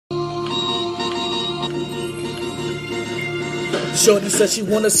Shorty said she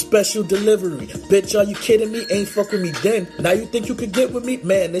want a special delivery. Bitch, are you kidding me? Ain't fuck with me then. Now you think you could get with me?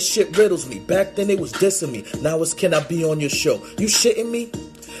 Man, this shit riddles me. Back then it was dissing me. Now it's can I be on your show? You shitting me?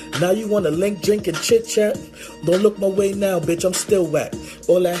 Now you wanna link, drink, and chit chat? Don't look my way now, bitch, I'm still whack.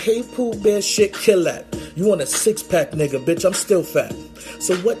 All that hey Pooh Bear shit, kill that. You want a six-pack, nigga, bitch, I'm still fat.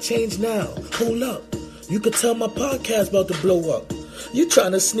 So what changed now? Hold up. You could tell my podcast about to blow up. You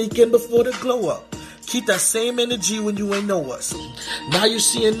tryna sneak in before the glow up. Keep that same energy when you ain't know us. Now you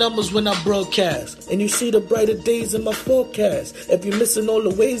seeing numbers when I broadcast. And you see the brighter days in my forecast. If you're missing all the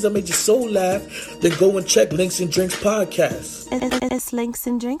ways I made your soul laugh, then go and check Links and Drinks podcast. It's Links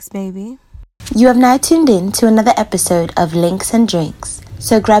and Drinks, baby. You have now tuned in to another episode of Links and Drinks.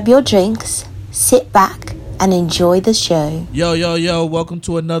 So grab your drinks, sit back, and enjoy the show. Yo, welcome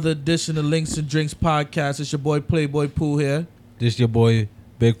to another edition of Links and Drinks podcast. It's your boy Playboy Pooh here. This your boy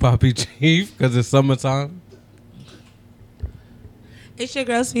Big Poppy Chief, because it's summertime. It's your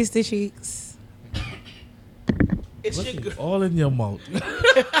girl, Feast Cheeks. It's your girl. All in your mouth.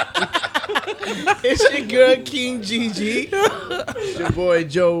 It's your girl, King Gigi. It's your boy,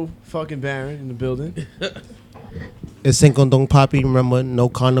 Joe fucking Barron in the building. It's Cinco Dong Poppy. Remember, no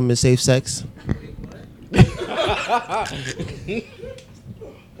condom is safe sex.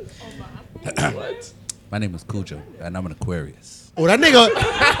 What? My name is Cujo, and I'm an Aquarius. Oh, that nigga.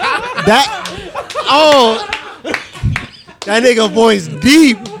 That nigga voice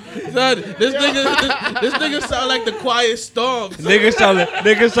deep. Son, this nigga sound like the Quiet Storm.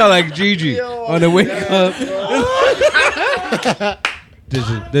 Nigga sound like Gigi on the wake up.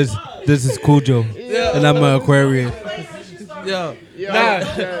 This is Cujo, and I'm an Aquarius. Yo,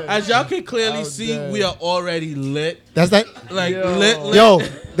 as y'all can clearly see, we are already lit. That's that. Like lit. Yo,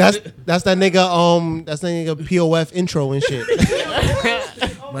 that's that nigga. That's that nigga POF intro and shit.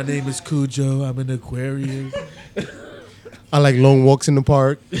 My name is Cujo. I'm an Aquarius. I like long walks in the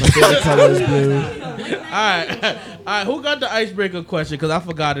park. My favorite color is blue. All right. Who got the icebreaker question? Because I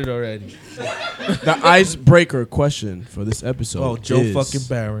forgot it already. The icebreaker question for this episode. Oh, Joe is, fucking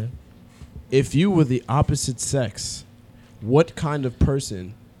Barron. If you were the opposite sex, what kind of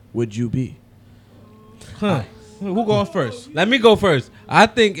person would you be? Huh? Who going first? Let me go first. I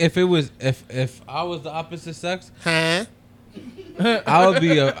think if I was the opposite sex, Huh? I would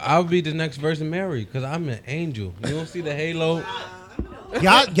be the next Virgin Mary, because I'm an angel. You don't see the halo?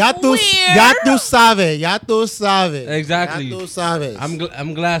 Ya tú sabes. Exactly. Ya tú sabes. I'm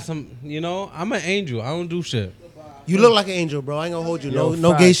glad I'm an angel. I don't do shit. You look like an angel, bro. I ain't gonna hold you. Yo,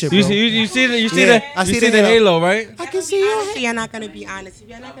 No gay facts. shit, bro. You see I see the halo, right? I can see you. You're not gonna be honest. If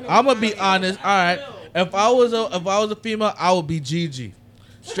you're not gonna I'm gonna be honest. All right. If I was a female, I would be Gigi.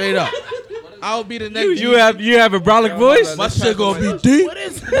 Straight up. I would be the next. You have a brolic voice. My shit gonna be deep. what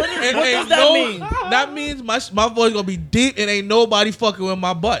does that mean? That means my voice gonna be deep and ain't nobody fucking with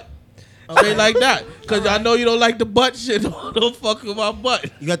my butt. Straight like that. Cause I know you don't like the butt shit. Don't fuck with my butt.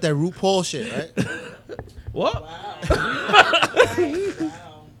 You got that RuPaul shit, right? What?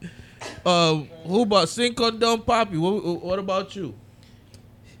 Who about Cinco Dong Poppy? What about you?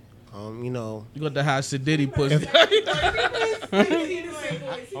 You know. You got the hot Sididdy pussy.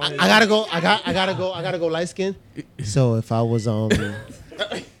 I gotta go light skin. So if I was if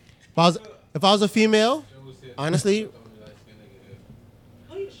I was a female, honestly,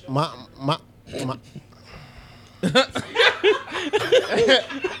 my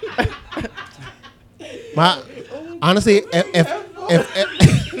honestly, if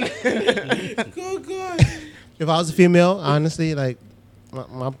I was a female, honestly, like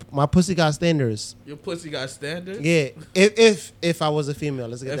my pussy got standards. Your pussy got standards? Yeah. If I was a female,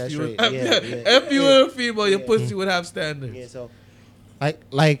 let's get that straight. If you were a female, your pussy would have standards. Yeah. So,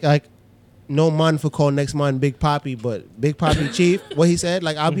 like, no man for call next man Big Poppy, but Big Poppy Chief. What he said,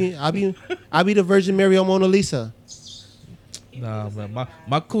 like I'll be the Virgin Mary or Mona Lisa. Nah, man,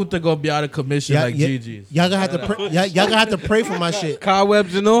 my kunta gonna be out of commission like Gigi's. Y'all gonna have to pray for my shit.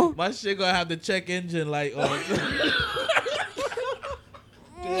 Cobwebs and all. My shit gonna have the check engine light on.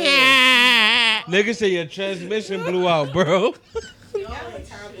 Nigga say your transmission blew out, bro. Y'all are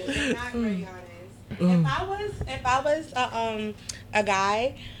terrible. You're not very honest. If I was a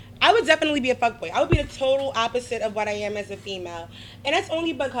guy, I would definitely be a fuckboy. I would be the total opposite of what I am as a female, and that's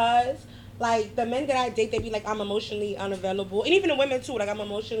only because like the men that I date, they be like I'm emotionally unavailable, and even the women too. Like I'm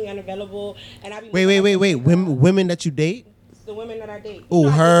emotionally unavailable, and I be Wait. Women that you date? The women that I date. Oh,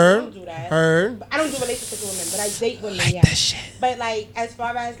 I don't do that. her. I don't do relationships with women, but I date women. Like yeah. that shit. But like as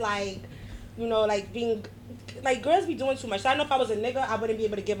far as like, you know, like being. Like, girls be doing too much. So I know if I was a nigga, I wouldn't be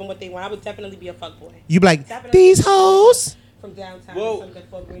able to give them what they want. I would definitely be a fuckboy. You be like, Definitely. these hoes? from downtown. Whoa. Something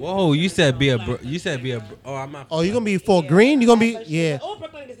for green. Whoa, you said be a. Oh, I'm not. Oh, you gonna be for green? You gonna be yeah. Oh,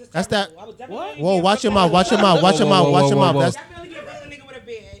 Brooklyn niggas is That's that- terrible. I would definitely Whoa, be a watch your Brooklyn mouth. Watch your nigga. mouth. Watch your Whoa, mouth. whoa, Watch your whoa, mouth. whoa. Definitely be a Brooklyn nigga with a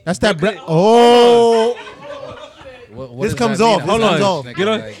beard. That's that. Oh. What This does comes that mean? off. Hold comes on. off.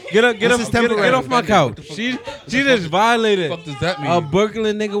 Get is temporary. off my couch. She just violated What the fuck does that mean? a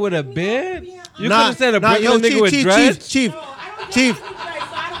Brooklyn nigga with a beard. You could Nah, have said a nah, Brooklyn nigga with dreads. Chief. No, I don't Chief. So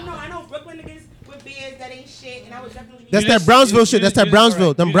I don't know. I know Brooklyn niggas with beards that ain't shit, and I would definitely. That's be that Brownsville shit. That's that You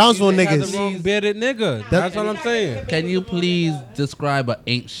Brownsville. Them you Brownsville just had niggas. the wrong bearded nigga. That's what I'm saying. Can you please describe a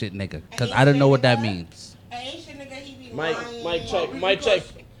ain't shit nigga? Because I don't know what that means. An ancient nigga, he be Mike, lying. Mike check, Mike check,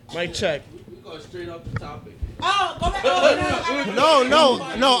 Mike check. We go straight off the topic. Oh, go back.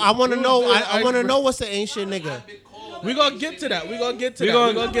 Oh, No. I want to know. I want to know what's the ancient nigga. We gonna get to that. We gonna get to We that. gonna-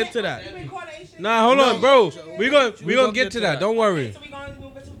 We gonna get to that. Nah, hold on, bro. We gonna get to that. Don't worry. So we gonna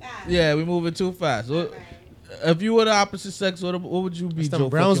move it too fast. Yeah, we moving too fast. If you were the opposite sex, what would you be? Them Joe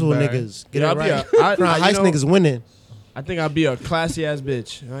Brownsville fucking Barry? niggas. Get Yeah, it I'll be right. a- I- Front you Heist know- niggas winning. I think I'll be a classy ass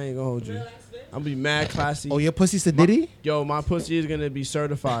bitch. I ain't gonna hold you. I'll be mad classy. Oh, your pussy said Diddy? Yo, my pussy is gonna be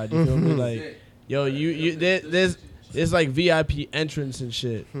certified. You feel me? Like, yo, there's like VIP entrance and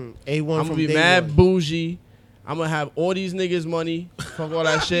shit. A1 I'm gonna from be day mad one. bougie. I'm gonna have all these niggas money. Fuck all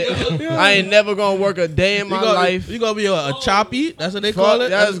that shit. I ain't never gonna work a day in my life. You gonna be a choppy? That's what they Fuck, call it.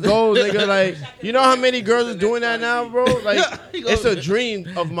 that's gold, nigga. Like, you know how many girls is doing that now, bro? Like, He it's goes- a dream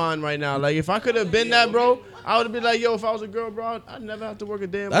of mine right now. Like, if I could have been that, bro, I would have been like, yo, if I was a girl, bro, I'd never have to work a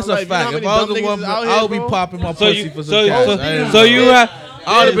day in That's my a life. You know how fact. many If I dumb was a niggas woman, is out I here, would be bro? popping my So pussy you, for some so, cash. so, I ain't so gonna you lie. have,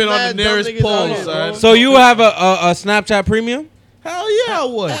 I would have been There's on mad the dumb nearest niggas out pole, here, son. bro. so you have a Snapchat premium? Hell yeah, I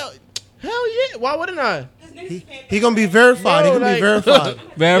would. Hell yeah. Why wouldn't I? He gonna be verified. Yo, He gonna be like- verified.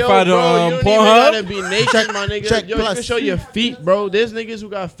 Verified Yo, bro, on you don't even gotta Pornhub? be naked, my nigga. check Yo, you plus. can show your feet, bro. There's niggas who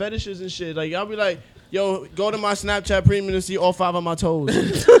got fetishes and shit. Like, I'll be like, yo, go to my Snapchat premium and see all 5 of my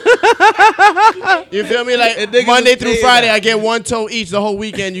toes. You feel me? Like, And niggas Monday is through paying Friday, that. I get 1 toe each. The whole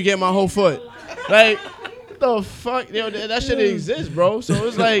weekend, you get my whole foot. Like, what the fuck? Yo, that shit exists, bro. So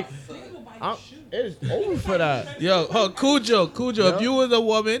it's like, it's over for that. Yo, Cujo, if you was a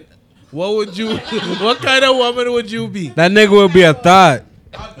woman, what would you? What kind of woman would you be? That nigga would be a thought.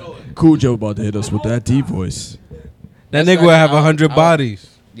 Cujo about to hit us with that deep voice. That nigga would have 100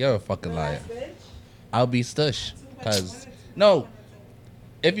 bodies. You're a fucking liar. I'll be stush. Cause no,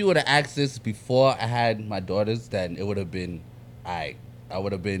 if you would have asked this before I had my daughters, then it would have been, I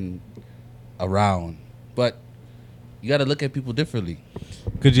would have been around. But you got to look at people differently.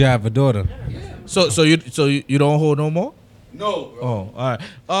 Could you have a daughter? So you don't hold no more? No, bro. Oh, all right.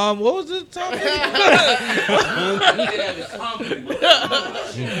 What was the topic?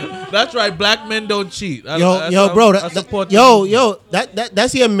 That's right. Black men don't cheat. Bro. That's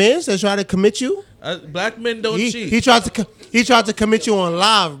your man that tried to commit you. Black men don't cheat. He tried to commit you on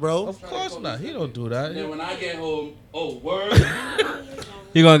live, bro. Of course not. He don't do that. Then when I get home, oh, word.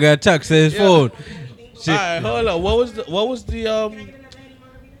 He gonna get a text to his phone. All right, hold on. What was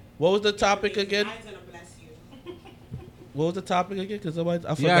the topic again? What was the topic again? Because I You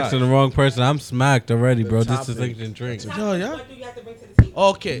forgot. asking the wrong person. I'm smacked already, bro. This is topic. Lincoln Drinks. Yo, yeah. What do you have to bring to the table?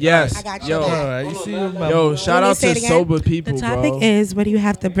 Okay. Yes. I got you. Yo, All right. You see, my yo, shout Let me out say to it again. sober people, The topic bro. is, what do you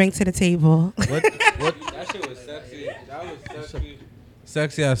have to bring to the table? what? That shit was sexy. That was sexy.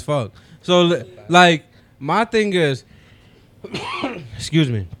 Sexy as fuck. So, like, my thing is, excuse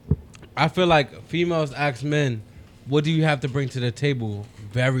me. I feel like females ask men, what do you have to bring to the table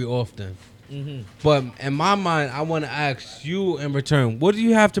very often? But in my mind, I want to ask you in return, what do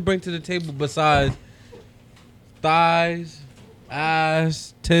you have to bring to the table besides thighs,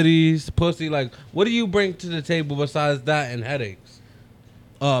 ass, titties, pussy? Like, what do you bring to the table besides that and headaches?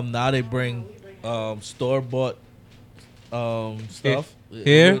 Now they bring store bought stuff.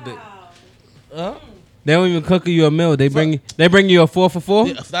 Here? Huh? They don't even cook you a meal. They bring you a 4 for 4.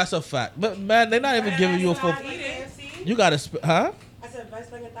 Yeah, that's a fact. But man, they're not even giving you a full. KFC? You gotta, huh? I said best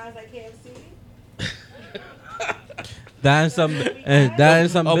fucking thighs like KFC. That and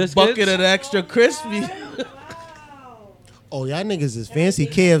some A biscuits. bucket of the extra crispy. Oh, y'all niggas is fancy.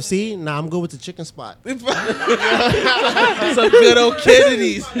 KFC? Nah, I'm good with the chicken spot. Some good old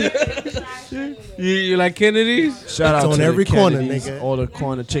Kennedys. You like Kennedy's? Shout It's out on to every the corner, Kennedys, nigga. all the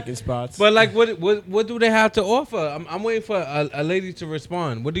corner chicken spots. But like, what do they have to offer? I'm waiting for a lady to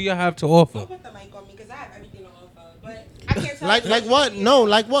respond. What do you have to offer? Put the mic on me because I have everything to offer. But I can't tell Like what? No,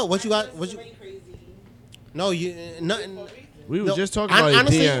 like what? What you got? What you? Really crazy. No, you nothing. we was No, just talking about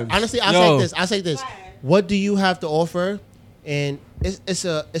honestly, DMs. honestly, I Yo. say this. What do you have to offer? And it's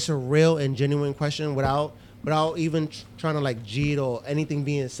a real and genuine question without without even trying to like cheat or anything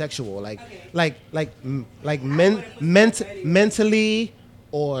being sexual, mentally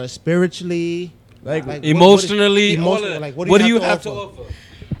or spiritually, Like Emotionally, what do you have to offer? offer?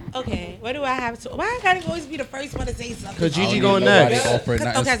 Okay, what do I have to? Why I gotta always be the first one to say something? Cause Gigi don't going need nobody next. offering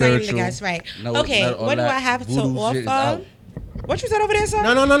nothing Okay, so I'm the spiritual. guest, right? No, Okay, not all what do that I have to voodoo shit is offer? out. What you said over there, son?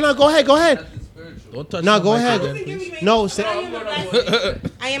 No. Go ahead. Don't touch No, my go mic ahead. again, please. No, say,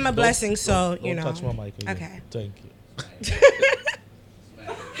 I am a blessing, so you Don't know. touch my mic again. Okay. Thank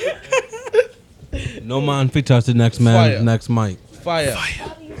you. No man, fit touch the next man, Fire. next mic. Fire.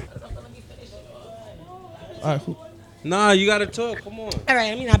 All right, Nah, you gotta talk. Come on. All right,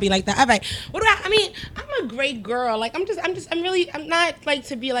 let me not be like that. All right, what do I mean, I'm a great girl. Like, I'm not like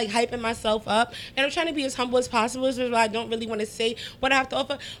to be like hyping myself up, and I'm trying to be as humble as possible. So I don't really want to say what I have to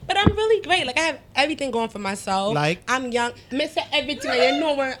offer, but I'm really great. Like, I have everything going for myself. Like? I'm young, Mr. Everything. You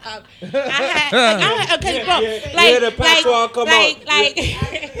know where okay, bro. Like, the patois come out.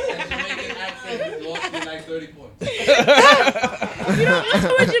 You know, listen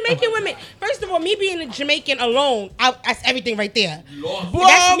what Jamaican women. First of all, me being a Jamaican alone, that's everything right there.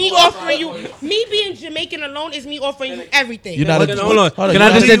 That's me offering you. Me being Jamaican alone is me offering you everything. You know how to Hold on. hold on, Can you I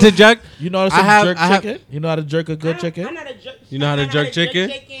know just how to- interject? You know how to I have- jerk I have- chicken? You know how to jerk a good I'm chicken? not a jerk. You know how to jerk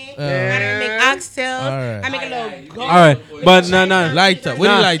chicken? I don't make oxtails. Alright. I make a little goat. All right, but no. Lighter. What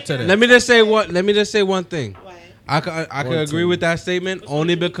do you like to that? Let me just say one thing. I can agree with that statement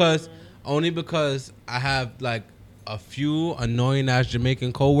only because I have like a few annoying ass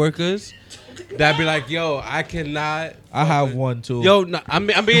Jamaican coworkers that be like, yo, I cannot. I have one too. Yo, no, I'm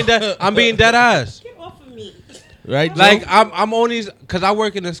being dead ass. Get off of me. Right? Like Joe? I'm only because I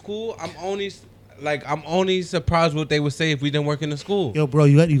work in a school. I'm only surprised what they would say if we didn't work in the school. yo, bro,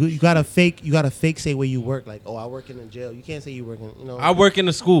 you gotta fake say where you work. Like, oh, I work in a jail. You can't say you work in, you know. I work in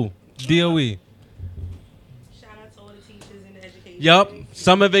the school, DOE. Shout out to all the teachers in the education. Yup,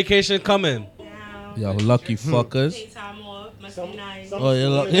 summer vacation coming. Yo, lucky fuckers. Take time off. Must be nice. Oh, you're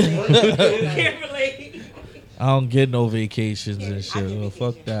lucky. Can't relate. I don't get no vacations and shit. Well,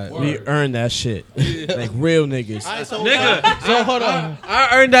 fuck that. We earn that shit. Like real niggas. Nigga, So hold on. I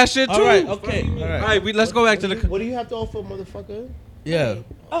earned that shit too. All right, okay. All All right. right, let's go back to the. What do you have to offer, motherfucker? Yeah.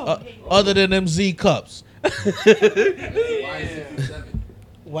 Other than them Z cups.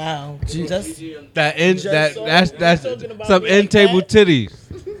 Wow. Just That's talking about some me end like table that?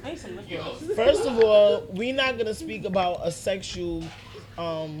 titties. first of all, we're not gonna speak about a sexual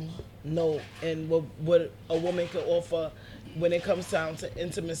note and what a woman can offer when it comes down to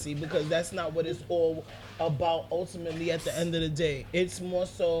intimacy, because that's not what it's all about ultimately at the end of the day. It's more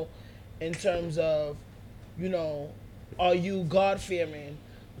so in terms of, you know, are you God-fearing?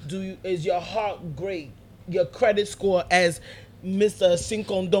 Is your heart great? Your credit score, as Mr.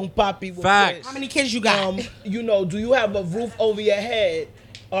 Sincondon Papi would Facts. say. How many kids you got? You know, do you have a roof over your head?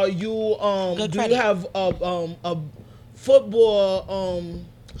 Are you Good do credit. you have a football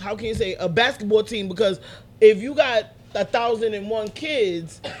how can you say a basketball team? Because if you got 1,001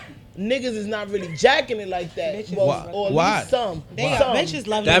 kids, niggas is not really jacking it like that. Bitches Well, Why? or at Why? least some. They Some. are bitches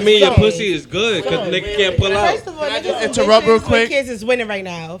love That niggas mean your with pussy kids. is good because nigga can't pull out. First of all, niggas and interrupt real bitches quick? with kids is winning right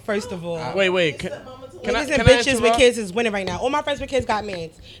now. First of all, Wait. Can I niggas and bitches bitches with kids is winning right now. All my friends with kids got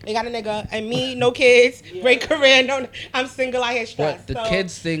mans. They got a nigga, and me, no kids, great career. No, I'm single. I hear stressed. But the So,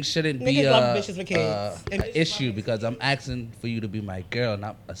 kids thing shouldn't be niggas love bitches with kids. And an bitches issue love because I'm asking for you to be my girl,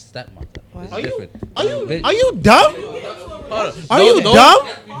 not a stepmother. What? It's Are different. Are you Bitch- dumb? Are you dumb?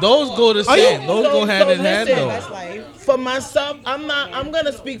 Those go the same. you- Those go hand in hand listen, though. That's life. For myself, I'm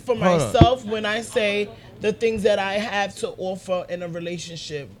gonna speak for Hold on. myself when I say the things that I have to offer in a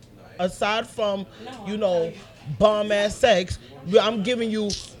relationship. Aside from, you know, bomb ass sex, I'm giving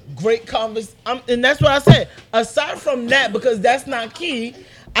you great and that's what I said. Aside from that, because that's not key,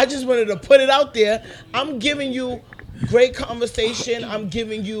 I just wanted to put it out there. I'm giving you great conversation. I'm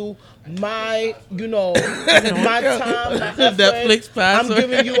giving you my, you know, my time, my effort. Netflix I'm password.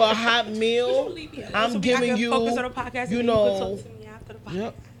 giving you a hot meal. I'm giving you, focus on the podcast. you and know, you can talk to me after the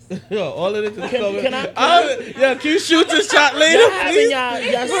podcast. Yo, all of this is coming. can I- Yeah, can you shoot this shot later, y'all having please?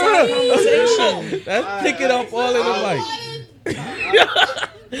 y'all side conversation. Let's pick it up all in the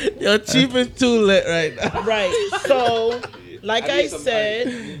mic. Yo, cheap is too lit right now. Right. So, like I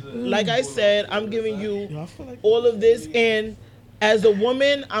said, I'm giving you all of this, and as a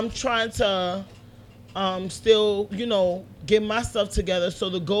woman, I'm trying to still, you know, get myself together. So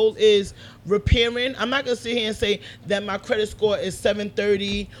the goal is repairing. I'm not gonna sit here and say that my credit score is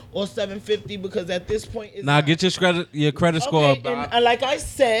 730 or 750 because at this point it's Nah, not. get your credit score Okay, up. and like I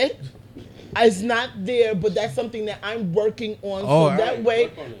said, it's not there, but that's something that I'm working on. Oh, So that right. way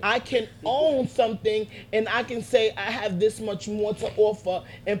Work on it. I can own something and I can say I have this much more to offer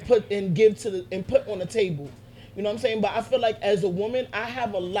and put on the table. You know what I'm saying? But I feel like as a woman, I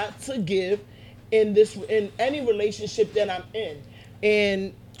have a lot to give in any relationship that I'm in.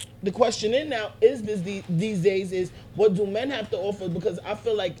 And the question these days is, what do men have to offer? Because I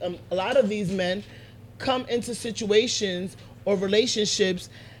feel like a lot of these men come into situations or relationships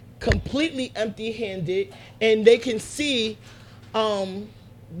completely empty-handed, and they can see I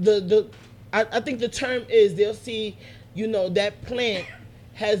think the term is, they'll see, that plant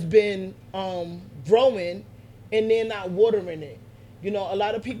has been growing and they're not watering it. A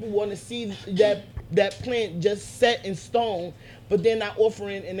lot of people want to see that plant just set in stone, but they're not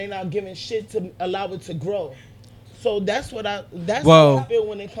offering and they're not giving shit to allow it to grow. So that's what I feel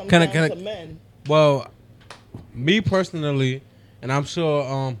when it comes down to men. Well, me personally, and I'm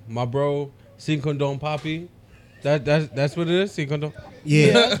sure my bro Sin Condom Poppy, that's what it is, Sin Condom.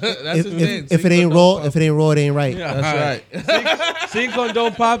 Yeah. That's his name. If it ain't raw, it ain't right. That's right. Sin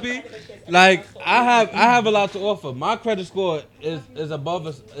Condom Poppy, like I have a lot to offer. My credit score is above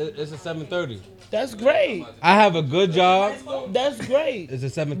it's a 730. That's great. I have a good job. That's great. It's a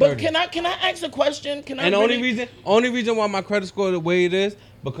 730. But can I ask a question? And the only reason why my credit score the way it is,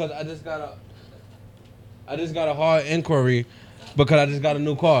 because I just got a hard inquiry because I just got a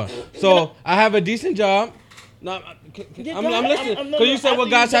new car. So I have a decent job. No, I'm listening. Because you said what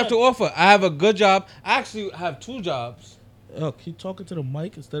guys have to offer. I have a good job. I actually have 2 jobs. Oh, keep talking to the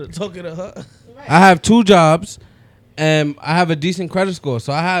mic instead of talking to her. I have 2 jobs, and I have a decent credit score.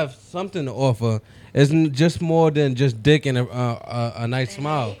 So I have something to offer. It's just more than just dick and a nice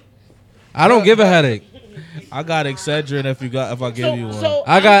smile. I don't give a headache. I got Excedrin if I give you one.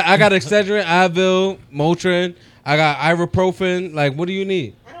 I got Excedrin, Advil, Motrin. I got ibuprofen. Like, what do you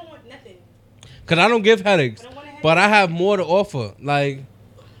need? I don't want nothing. Cause I don't give headaches, want a headache. but I have more to offer. Like,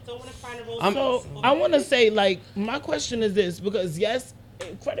 So I want to find a role. So I want to say, like, my question is this, because yes,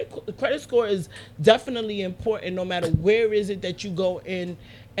 credit score is definitely important no matter where is it that you go in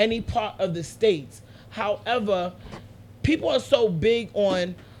any part of the states. However, people are so big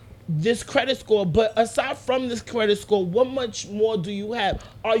on this credit score, but aside from this credit score, what much more do you have?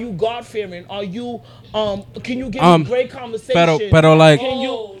 Are you God-fearing? Are you can you give me great conversation? Can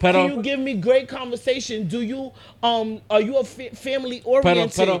you give me great conversation? Do you are you a family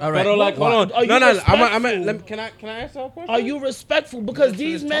oriented? All right. Like, hold on. Are you respectful? Can I ask you a question? Are you respectful? Because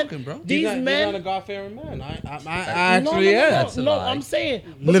these men, He's not a God-fearing man. I actually am. No, I'm saying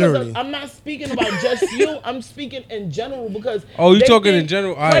Literally. I'm not speaking about just you. I'm speaking in general because. Oh, you they talking think in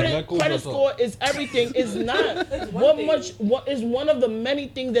general? All right, credit score is everything. It's not. What is one of the many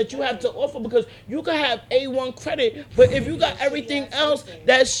things that you have to offer, because you can have A1 credit, but if you got everything else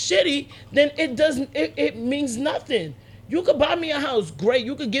that's shitty, then it means nothing. You could buy me a house, great.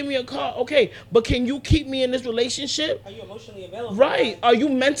 You could give me a car, okay. But can you keep me in this relationship? Are you emotionally available? Right. Are you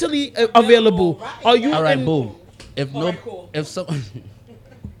mentally available? Right. Are you? All right, in- boom. Cool. If someone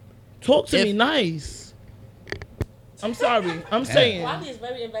Talk to If- me nice. I'm sorry. I'm saying. Wally is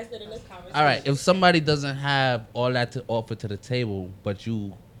very invested in this conversation. all right, if somebody doesn't have all that to offer to the table, but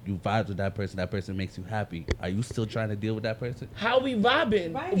you vibe with that person makes you happy, are you still trying to deal with that person? How we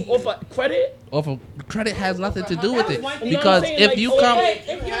vibing? Right. Offer credit? Offer credit has nothing to do with it, one thing. because No, I'm saying, if like, you okay, come, If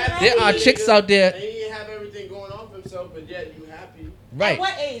you're there are happy- chicks out there, And he have everything going on for himself, but yet you happy. right? At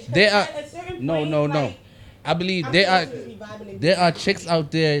what age? 'Cause There are at a certain no. point, like, I believe I'm there are supposed to be vibing and there are chicks out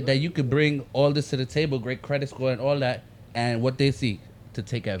there that you could bring all this to the table, great credit score and all that, and what they see to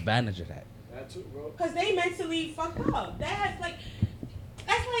take advantage of that. That too, bro. Because they mentally fucked up. That's like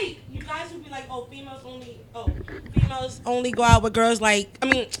you guys would be like, females only go out with girls like,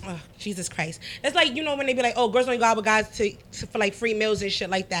 Jesus Christ. That's like, when they be like, girls only go out with guys for like free meals and shit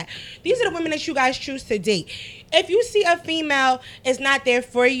like that. These are the women that you guys choose to date. If you see a female is not there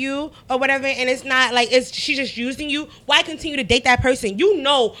for you or whatever, and it's not like she's just using you, why continue to date that person?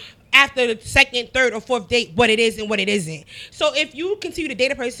 After the second, third, or fourth date, what it is and what it isn't. So if you continue to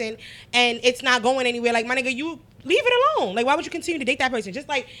date a person and it's not going anywhere, like, my nigga, you leave it alone. Like, why would you continue to date that person? Just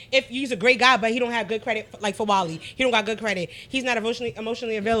like if he's a great guy, but he don't have good credit, like for Wally. He don't got good credit. He's not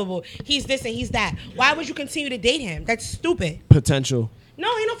emotionally available. He's this and he's that. Why would you continue to date him? That's stupid. Potential. No,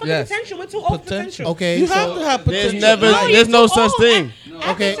 ain't no fucking Yes. potential. We're too old for potential. Okay, You so have to have There's potential. never, you're there's no too such old. thing.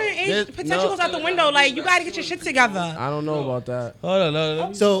 After Okay. a certain age, There's- potential no. goes out the window. Like, you gotta get your shit together. I don't know about that. Hold on,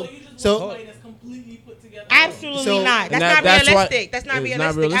 no. so Absolutely So- not. That's And not that's why- realistic. That's not it's realistic.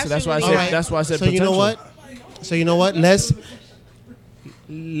 not realistic. That's why I Absolutely said. not. That's why I said so you know potential. what?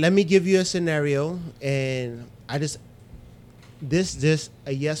 Let me give you a scenario, and this just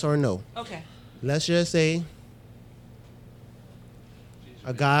a yes or no. Okay. Let's just say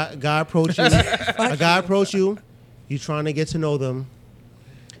a guy approach you. A guy approach you. You trying to get to know them,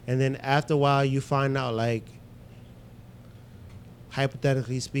 and then after a while you find out, like,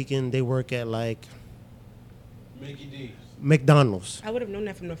 hypothetically speaking, they work at like Mickey D's. McDonald's. I would have known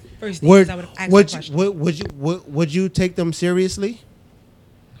that from the first day. I would have asked the question. Would you take them seriously?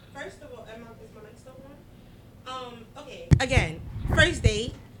 First of all, is my mic still on? Okay. Again, first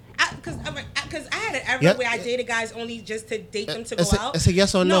date. Because I had an era where I dated guys only just to date them to go out. It's a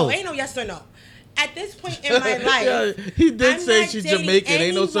yes or no. No, ain't no yes or no. At this point in my life, he did I'm say not she's dating Jamaican.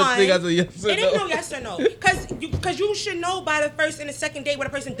 Ain't no such thing as a yes or no. It ain't no yes or no. Because you should know by the first and the second date what a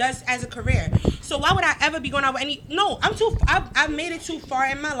person does as a career. So why would I ever be going out with any? No, I've made it too far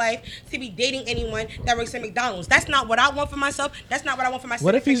in my life to be dating anyone that works at McDonald's. That's not what I want for myself. That's not what I want for myself.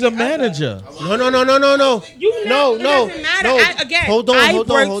 What if he's a manager? No. No. It doesn't matter. No. Again, Hold on. I've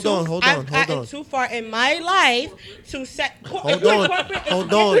gotten too far in my life to set.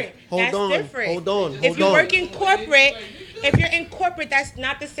 Hold on. If you work in corporate, if you're in corporate, that's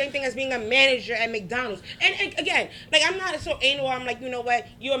not the same thing as being a manager at McDonald's. And again, like, I'm not so anal. I'm like, you know what?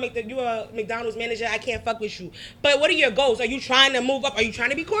 You're a McDonald's manager. I can't fuck with you. But what are your goals? Are you trying to move up? Are you trying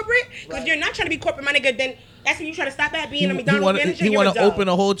to be corporate? Because if you're not trying to be corporate, my nigga, then that's when you try to stop at being a McDonald's manager. He want to open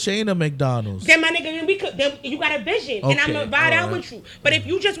a whole chain of McDonald's. Then my nigga, then you got a vision, and I'm gonna ride out with you. But if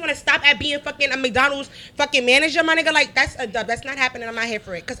you just want to stop at being fucking a McDonald's fucking manager, my nigga, like, that's a dub. That's not happening. I'm not here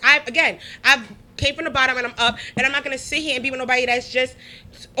for it. Because I've came from the bottom and I'm up, and I'm not gonna sit here and be with nobody that's just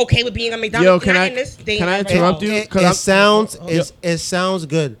okay with being a McDonald's. Yo, can I interrupt you? It sounds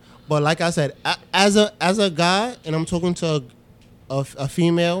good, but like I said, as a guy, and I'm talking to a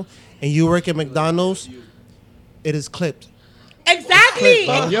female, and you work at McDonald's, it is clipped. Exactly.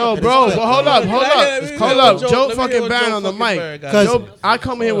 Yo, bro, but hold up. Joe fucking bang on the mic. Because I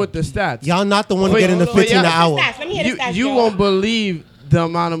come here with the stats. Y'all not the one getting the 15 an hour. You won't believe the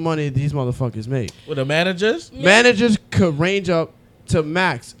amount of money these motherfuckers make. With the managers? Managers could range up to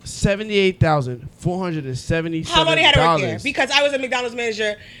max $78,477. How long they had to work there? Because I was a McDonald's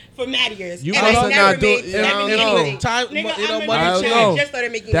manager for mad years. You must not do it. Just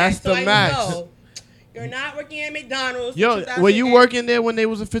started making that's that. the max. You're not working at McDonald's. Yo, were you working there when there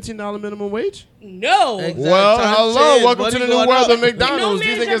was a $15 minimum wage? No. Exactly. Well, hello. Welcome to the new world of McDonald's.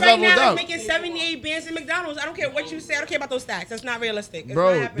 These niggas right leveled now up. is making 78 bands in McDonald's. I don't care what you say. I don't care about those stats. That's not realistic. It's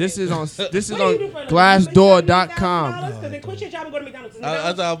bro, not this is on Glassdoor.com. Glassdoor.com. Then quit your job and go to McDonald's.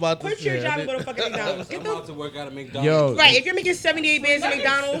 Quit your job and go to fucking McDonald's. I'm about to work at a McDonald's. Yo. Right, if you're making 78 bands at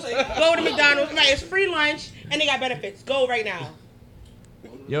McDonald's, go to McDonald's. Right, it's free lunch and they got benefits. Go right now.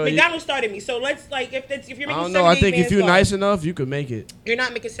 Yo, McDonald's started me, so let's if you're making. I don't know. I think if you're nice enough, you could make it. You're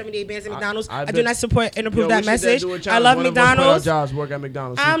not making 78 bands at McDonald's. I bet. do not support and approve that message. I love love McDonald's. Jobs work at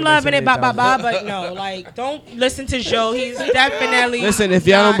McDonald's. I'm loving it, but no, like, don't listen to Joe. He's definitely. Listen, if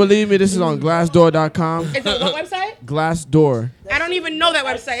y'all don't believe me, this is on Glassdoor.com. Is it what website? Glassdoor. I don't even know that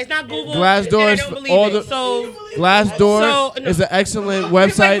website. It's not Google. Glassdoor is Glassdoor is an excellent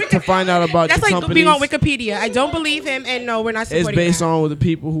website to find out about that's your like companies. being on Wikipedia. I don't believe him, and no, we're not supporting. It's based that. on the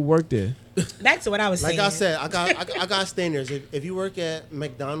people who work there. That's what I was saying. Like I said, I got standards. If you work at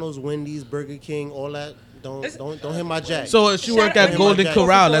McDonald's, Wendy's, Burger King, all that, don't hit my jack. So if you work at Golden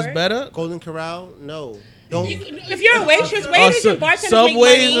Corral, that's better? Golden Corral, no. Don't. If you're a waitress and bartenders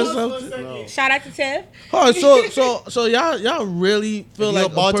Subways make or money. something. No. Shout out to Tiff. Oh, so y'all really feel like a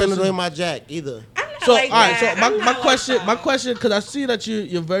bartender don't hit my jack either. So like all right, that. so my question, because I see that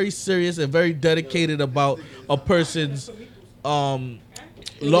you're very serious and very dedicated about a person's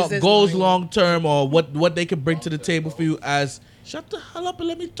goals long term, or what they can bring to the table for you. As shut the hell up and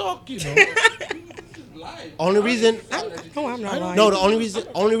let me talk, you know. Only reason, I'm not lying. no, the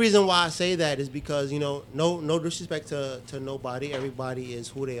only reason why I say that is because, you know, no disrespect to nobody, everybody is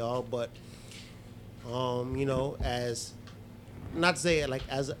who they are, but you know, as not to say it like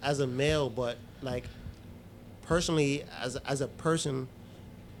as a male, but like personally as a person,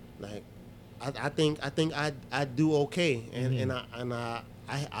 like I think I do okay, and I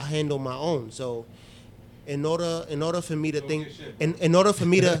handle my own. So in order for me to think in order for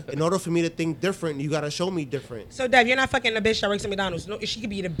me to think different, you gotta show me different. So Dev, you're not fucking a bitch that works at McDonald's. No, she could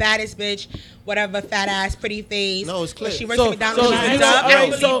be the baddest bitch, whatever, fat ass, pretty face. No, it's clear. She works at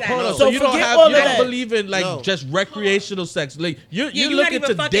McDonald's. So you don't believe in like just recreational sex. Like you're looking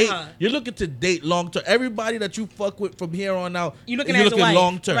to date. Her. You're looking to date long term. Everybody that you fuck with from here on out, you're looking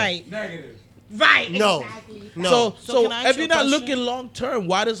long term. Right. Negative. Right. No. Exactly. No. So if you're not looking long term,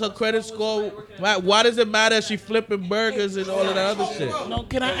 why does her credit score? Why does it matter if she flipping burgers and all of that other shit? No,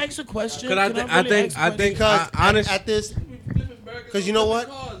 can I ask a question? I think honestly, Because you know what?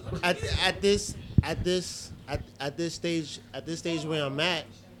 At this stage where I'm at,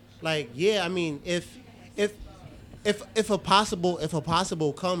 like, yeah, I mean, if a possible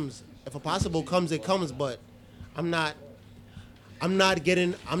comes, it comes. But I'm not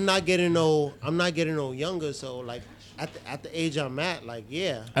getting no younger. So like at the age I'm at, like,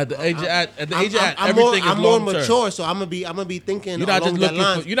 yeah. At the age everything is I'm long more term. mature, so I'm gonna be thinking. You're not along just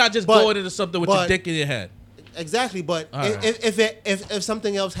lines. you're not just going into something with your dick in your head. Exactly, but if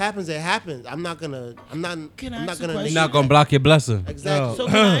something else happens, it happens. I'm not gonna. You're not gonna block your blessing. Exactly. So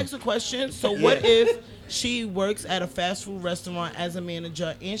can I ask a question? So what if she works at a fast food restaurant as a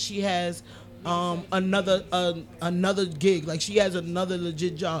manager and she has another gig, like she has another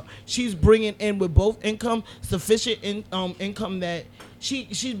legit job? She's bringing in with both income sufficient income that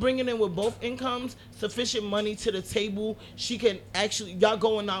she's bringing in with both incomes sufficient money to the table. She can actually, y'all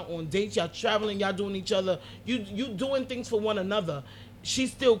going out on dates, y'all traveling, y'all doing each other, you doing things for one another. She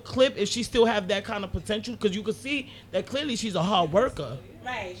still clip if she still have that kind of potential, because you can see that clearly she's a hard worker.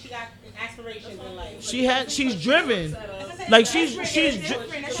 Right, she got aspirations in life. She's driven. Like she's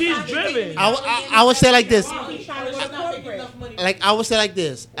driven. I would say like this. Like I would say like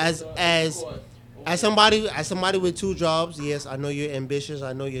this. As somebody with 2 jobs, yes, I know you're ambitious.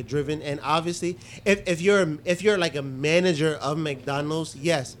 I know you're driven, and obviously, if you're like a manager of McDonald's,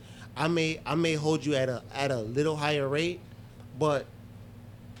 yes, I may hold you at a little higher rate, but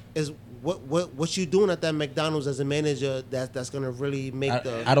is what you doing at that McDonald's as a manager that's gonna really make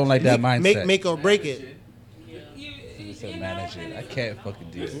I don't like that mindset. Make or break it. A manager. I can't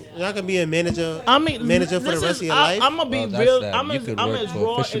fucking do it. You're not gonna be a manager. Manager for the rest of your life. I'm gonna be real. I'm as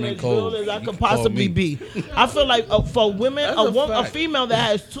raw and as real as I could possibly be. I feel like for women, a female that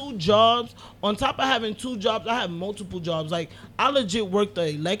has 2 jobs, on top of having 2 jobs, I have multiple jobs. Like I legit work the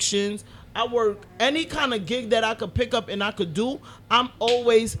elections. I work any kind of gig that I could pick up and I could do. I'm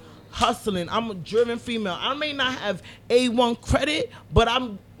always hustling. I'm a driven female. I may not have A1 credit, but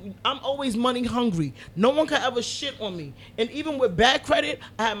I'm always money hungry. No one can ever shit on me. And even with bad credit,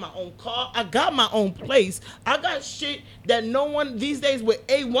 I have my own car. I got my own place. I got shit that no one these days with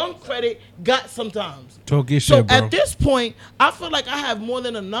A1 credit got sometimes. Talk your so shit, bro. At this point, I feel like I have more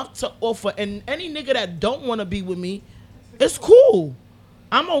than enough to offer. And any nigga that don't want to be with me, it's cool.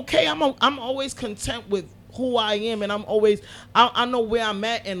 I'm okay. I'm always content with who I am, and I know where I'm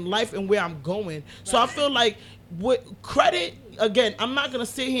at in life and where I'm going. So I feel like with credit, again, I'm not gonna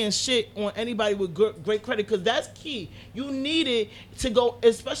sit here and shit on anybody with great credit, because that's key. You need it to go,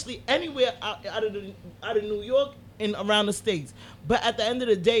 especially anywhere out of New York and around the States. But at the end of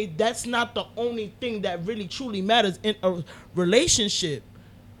the day, that's not the only thing that really truly matters in a relationship.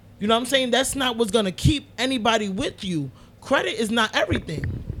 You know what I'm saying? That's not what's gonna keep anybody with you. Credit is not everything.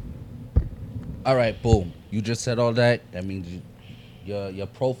 All right, boom. You just said all that. That means your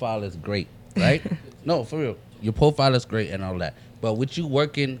profile is great, right? No, for real. Your profile is great and all that. But with you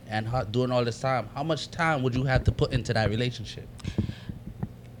working and doing all this time, how much time would you have to put into that relationship?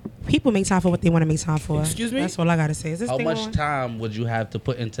 People make time for what they want to make time for. Excuse me? That's all I gotta say. Is this how thing much on? time would you have to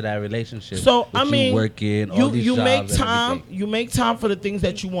put into that relationship? So I mean, you working, all these you jobs make and time. everything? You make time for the things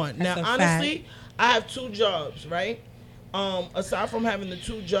that you want. That's Now, a honestly, fact. I have 2 jobs, right? Aside from having the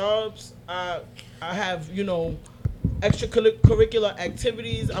 2 jobs, I have, extracurricular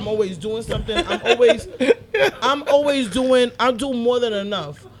activities. I'm always doing something. I do more than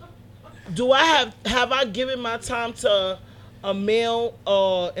enough. Have I given my time to a male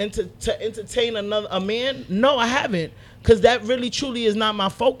and to entertain a man? No, I haven't. Because that really truly is not my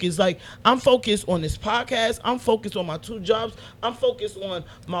focus. Like, I'm focused on this podcast. I'm focused on my 2 jobs. I'm focused on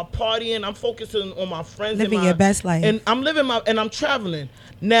my partying. I'm focused on my friends. Living your best life. And I'm and I'm traveling.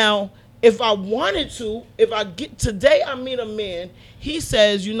 Now, if I wanted to, today I meet a man, he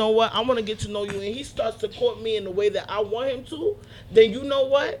says, you know what, I want to get to know you, and he starts to court me in the way that I want him to, then you know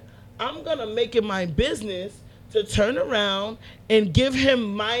what? I'm going to make it my business to turn around and give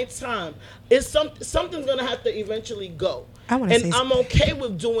him my time. Something's gonna have to eventually go, and I'm okay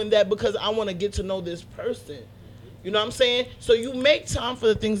with doing that because I want to get to know this person. You know what I'm saying? So you make time for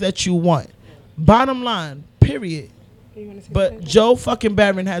the things that you want. Bottom line, period. But Joe fucking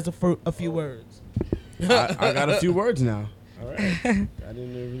Barron has a few words. I got a few words now. All right. I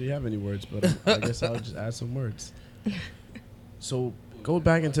didn't really have any words, but I guess I'll just add some words. So go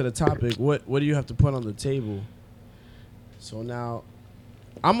back into the topic. What do you have to put on the table? So now,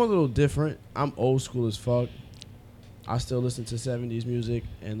 I'm a little different. I'm old school as fuck. I still listen to 70s music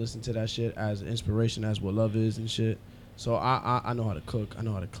and listen to that shit as inspiration, as what love is and shit. So I know how to cook. I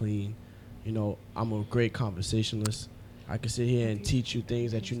know how to clean. I'm a great conversationalist. I can sit here and teach you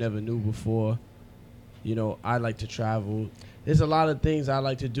things that you never knew before. You know, I like to travel. There's a lot of things I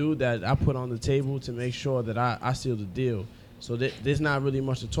like to do that I put on the table to make sure that I seal the deal. So there's not really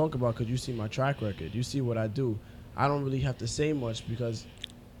much to talk about because you see my track record. You see what I do. I don't really have to say much because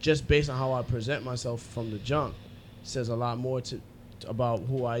just based on how I present myself from the jump says a lot more about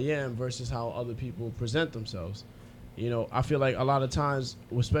who I am versus how other people present themselves. You know, I feel like a lot of times,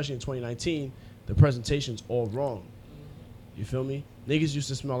 especially in 2019, the presentation's all wrong. You feel me? Niggas used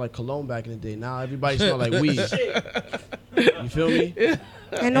to smell like cologne back in the day. Now everybody smell like weed. You feel me?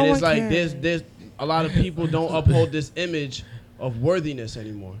 And it's like there's a lot of people don't uphold this image of worthiness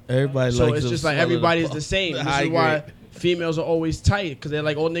anymore. Everybody so it's just like everybody's the same. This is why females are always tight because they're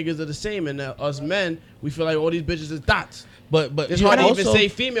like all niggas are the same, and us men we feel like all these bitches is dots. But it's hard to even say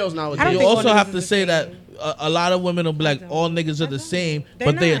females nowadays. You also have to say that a lot of women will be like all niggas are the same,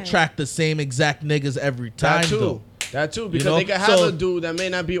 but they attract the same exact niggas every time. That too, because they can have a dude that may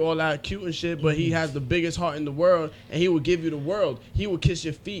not be all that cute and shit, but he has the biggest heart in the world, and he will give you the world. He will kiss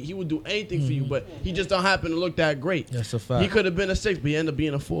your feet. He will do anything for you, but he just don't happen to look that great. That's a fact. He could have been a 6, but he ended up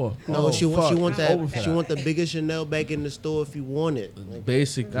being a 4. No, she want that. She want the biggest Chanel bag in the store if you want it. Like,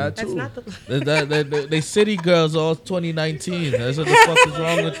 basically, that too. They city girls all 2019. That's what the fuck is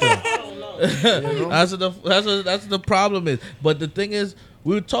wrong with them. That's the problem is. But the thing is,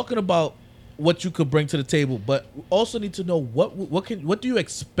 we were talking about what you could bring to the table, but we also need to know what do you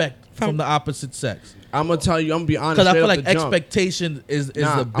expect from the opposite sex? I'm gonna tell you, I'm gonna be honest. Because I feel like expectation is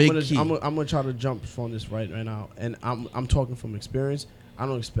a big key. I'm gonna try to jump on this right now, and I'm talking from experience. I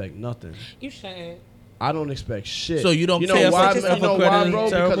don't expect nothing. You shouldn't. I don't expect shit. So you don't know care why? if You know why, bro?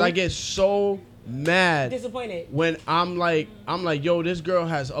 terrible? Because I get so mad, disappointed when I'm like, yo, this girl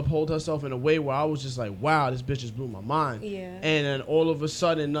has upheld herself in a way where I was just like, wow, this bitch just blew my mind. Yeah. And then all of a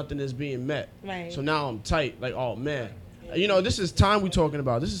sudden, nothing is being met. Right. So now I'm tight. Like, oh man. You know, this is time we talking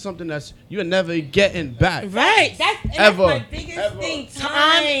about. This is something that's you're never getting back. Right. That's my biggest thing.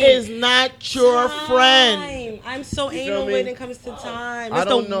 Time is not your friend. I'm so anal when it comes to time.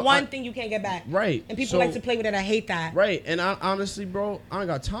 It's the one thing you can't get back. Right. And people like to play with it. I hate that. Right. And I honestly, bro, I ain't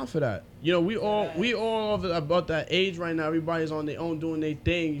got time for that. You know, we all about that age right now. Everybody's on their own doing their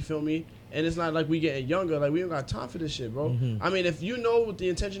thing. You feel me? And it's not like we getting younger. Like, we don't got time for this shit, bro. I mean, if you know what the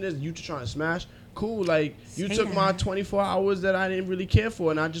intention is, you trying to smash, cool. Like, you took my 24 hours that I didn't really care for,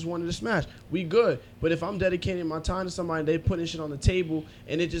 and I just wanted to smash. We good. But if I'm dedicating my time to somebody, they putting shit on the table,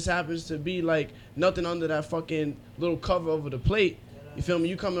 and it just happens to be, like, nothing under that fucking little cover over the plate, you feel me?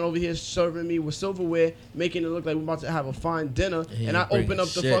 You coming over here serving me with silverware, making it look like we're about to have a fine dinner, and I open up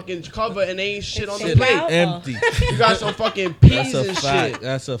the fucking cover and ain't shit on the plate. Empty. You got some fucking peas and shit.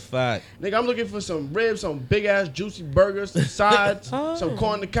 That's a fact. Nigga, I'm looking for some ribs, some big ass juicy burgers, some sides, some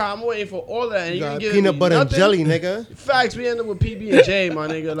corn on the cob. I'm waiting for all of that, and you got peanut butter and jelly, nigga. Facts, we end up with PB&J, my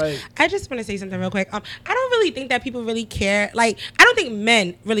nigga. Like, I just want to say something real quick. I don't really think that people really care. Like, I don't think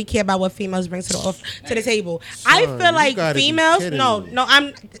men really care about what females bring to the table. I feel like females.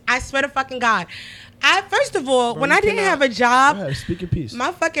 I swear to fucking God. First of all, when I didn't have a job, speak in peace.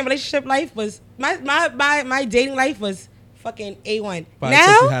 My fucking relationship life was my dating life was fucking A1. But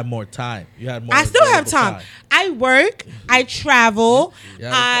now you had more time. I still have time. I work, I travel,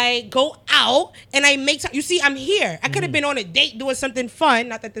 I go out, and I make time. You see, I'm here. I could have been on a date doing something fun.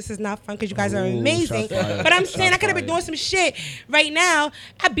 Not that this is not fun because you guys are amazing. But I'm saying I could have been doing some shit. Right now,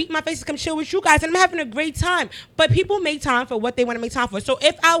 I beat my face to come chill with you guys, and I'm having a great time. But people make time for what they want to make time for. So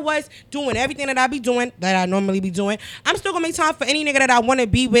if I was doing everything that I be doing, that I normally be doing, I'm still going to make time for any nigga that I want to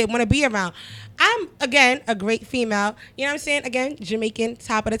be with, want to be around. I'm, again, a great female. You know what I'm saying? Again, Jamaican,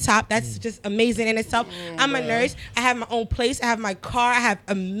 top of the top. That's just amazing in itself. I'm a nurse. I have my own place. I have my car. I have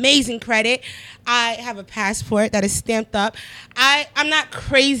amazing credit. I have a passport that is stamped up. I'm not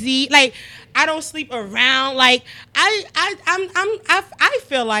crazy. Like, I don't sleep around. Like, I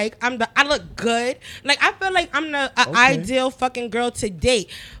feel like I look good. Like, I feel like I'm the ideal fucking girl to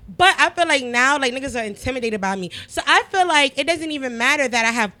date. But I feel like now, like, niggas are intimidated by me. So I feel like it doesn't even matter that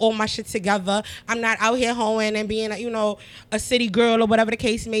I have all my shit together. I'm not out here hoeing and being, you know, a city girl or whatever the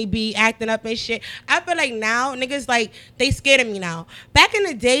case may be, acting up and shit. I feel like now, niggas, like, they scared of me now. Back in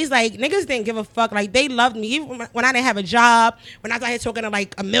the days, like, niggas didn't give a fuck. Like, they loved me. Even when I didn't have a job, when I was out here talking to,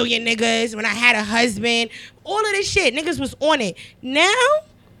 like, a million niggas, when I had a husband, all of this shit, niggas was on it. Now,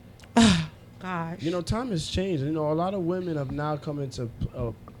 oh, gosh. You know, time has changed. You know, a lot of women have now come into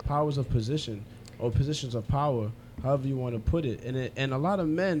powers of position or positions of power, however you want to put it. And a lot of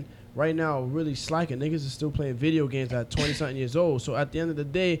men right now are really slacking. Niggas are still playing video games at 20-something years old. So at the end of the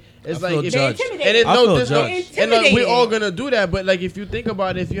day, it's like if we're all gonna do that. But like, if you think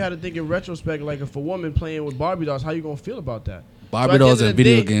about it, if you had to think in retrospect, like if a woman playing with Barbie dolls, how you gonna feel about that? Barbie dolls and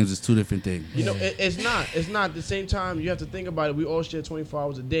video games is two different things. You know, it's not. It's not. At the same time, you have to think about it. We all share 24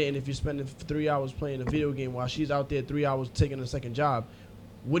 hours a day, and if you're spending 3 hours playing a video game while she's out there 3 hours taking a second job,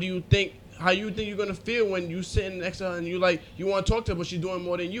 what do you think? How you think you're gonna feel when you sitting next to her and you want to talk to her, but she's doing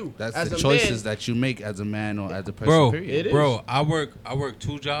more than you? That's the choices that you make as a man or as a person. Bro, I work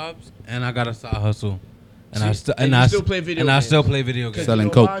 2 jobs and I got a side hustle. And I still play video games. Selling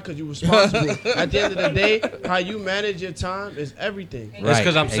coke. Because you're responsible. At the end of the day, how you manage your time is everything. Right. It's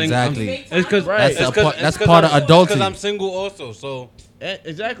because I'm single. Exactly. It's because that's part of adulting. Because I'm single also. So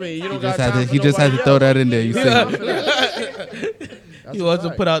exactly. You don't just got time he just had to throw that in there. You single. He wants to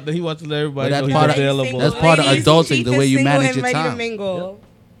put out that he wants to let everybody know he's available. That's part of adulting, the way you manage your time.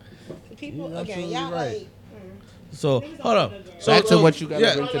 People again, y'all right. So hold up. So back to what you got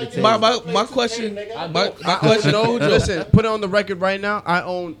to bring to the table. My question. No, listen. Put it on the record right now. I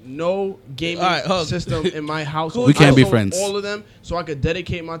own no gaming system in my household. We can't be friends. All of them, so I could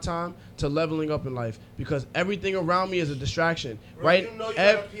dedicate my time to leveling up in life. Because everything around me is a distraction. Right?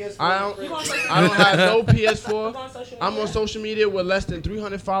 I don't have no PS4. I'm on social media with less than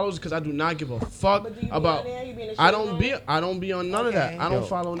 300 followers because I do not give a fuck about. I don't be on none of that. I don't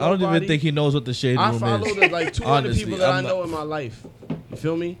follow nobody. I don't even think he knows what the shade room is. I follow the 200 people that I know in my life. You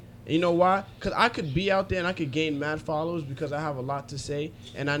feel me? And you know why? Because I could be out there and I could gain mad followers because I have a lot to say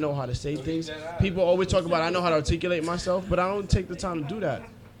and I know how to say things. People always talk about I know how to articulate myself, but I don't take the time to do that.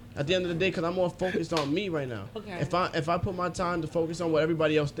 At the end of the day, because I'm more focused on me right now. Okay. If I put my time to focus on what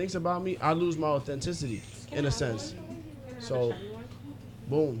everybody else thinks about me, I lose my authenticity in a sense. So,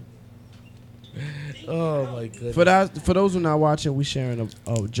 boom. Oh my goodness. For those who are not watching, we sharing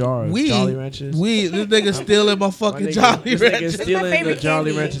a jar of Jolly Ranchers. This nigga stealing my fucking Jolly Ranchers. This nigga stealing the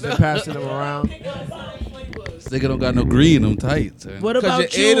Jolly Ranchers and passing them around. This nigga don't got no green. I'm tight. Son. What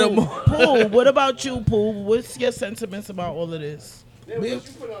about you, Pooh? What about you, Pooh? What's your sentiments about all of this?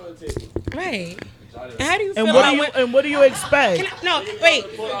 Right. And how do you feel? And what do you expect? Wait.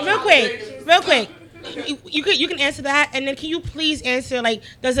 Real quick. You can answer that, and then can you please answer, like,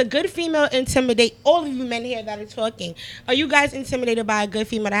 does a good female intimidate all of you men here that are talking? Are you guys intimidated by a good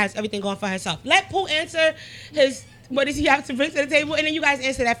female that has everything going for herself? Let Pooh answer what does he have to bring to the table, and then you guys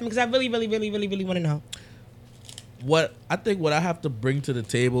answer that for me, because I really want to know. What I have to bring to the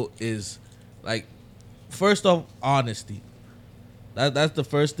table is, like, first off, honesty. That's the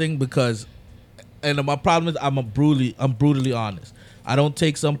first thing, because, and my problem is I'm brutally honest. I don't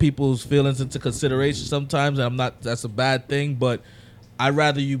take some people's feelings into consideration sometimes, and that's a bad thing, but I'd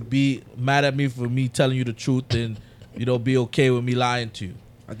rather you be mad at me for me telling you the truth than, be okay with me lying to you.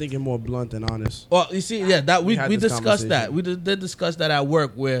 I think you're more blunt than honest. Well, you see, that we discussed that. We did discuss that at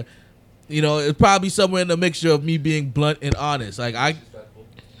work, where, it's probably somewhere in the mixture of me being blunt and honest. Like,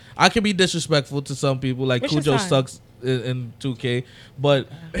 I can be disrespectful to some people, like Cujo sucks in 2K, but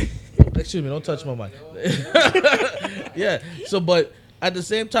excuse me, don't touch my mic. Yeah. So, but at the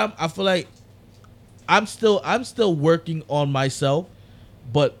same time, I feel like I'm still working on myself,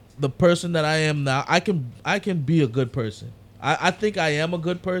 but the person that I am now, I can be a good person. I think I am a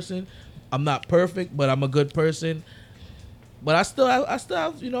good person. I'm not perfect, but I'm a good person. But I still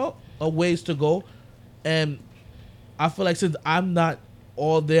have a ways to go, and I feel like since I'm not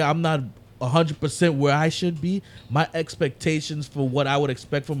all there, I'm not 100% where I should be. My expectations for what I would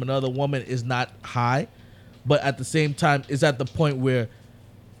expect from another woman is not high, but at the same time, it's at the point where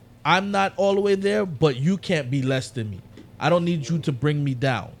I'm not all the way there, but you can't be less than me. I don't need you to bring me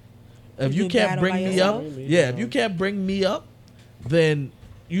down. If you can't bring me up, if you can't bring me up, then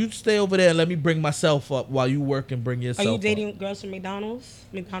you stay over there and let me bring myself up while you work and bring yourself up. Are you dating girls from McDonald's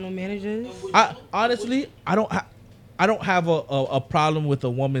managers? Honestly, I don't have a problem with a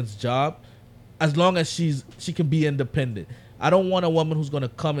woman's job, as long as she can be independent. I don't want a woman who's going to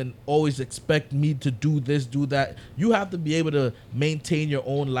come and always expect me to do this, do that. You have to be able to maintain your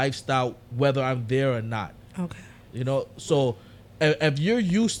own lifestyle whether I'm there or not. Okay. So if you're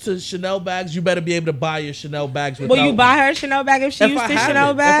used to Chanel bags, you better be able to buy your Chanel bags without Will you buy her a Chanel bag if she's used to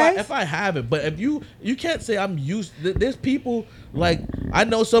Chanel bags? If I have it. But if you can't say I'm used. There's people, like, I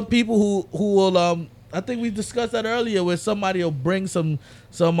know some people who will I think we discussed that earlier, where somebody will bring some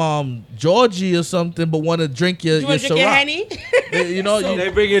Georgie or something, but want to drink your Henny? They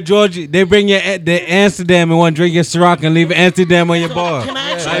bring your Georgie, they bring the Amsterdam and want to drink your Ciroc and leave Amsterdam on your bar.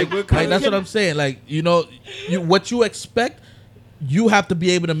 That's what I'm saying. Like, what you expect, you have to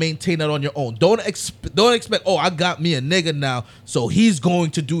be able to maintain that on your own. Don't expect, oh, I got me a nigga now, so he's going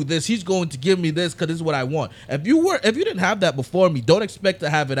to do this. He's going to give me this because this is what I want. If you didn't have that before me, don't expect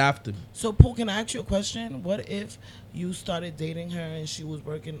to have it after me. So, Pooh, can I ask you a question? What if you started dating her and she was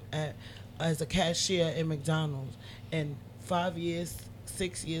working as a cashier in McDonald's, and 5 years,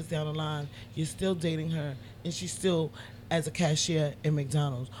 6 years down the line, you're still dating her, and she's still as a cashier in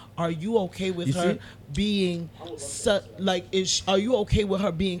McDonald's. Are you okay with her being are you okay with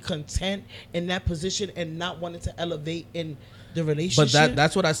her being content in that position and not wanting to elevate in the relationship? But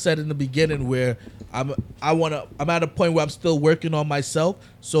that's what I said in the beginning, where I'm at a point where I'm still working on myself.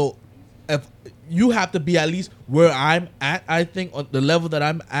 So if you have to be at least where I'm at, I think on the level that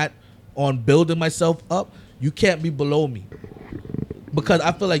I'm at on building myself up, you can't be below me. Because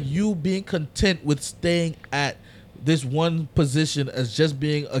I feel like you being content with staying at this one position as just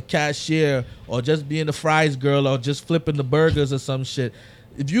being a cashier or just being the fries girl or just flipping the burgers or some shit.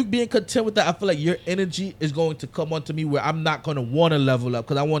 If you being content with that, I feel like your energy is going to come onto me where I'm not going to want to level up,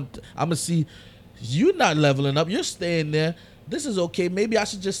 because I'm going to see you not leveling up. You're staying there. This is okay. Maybe I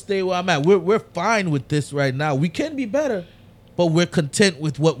should just stay where I'm at. We're fine with this right now. We can be better, but we're content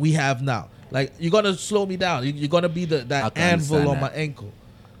with what we have now. Like, you're going to slow me down. You're going to be that anvil on my ankle.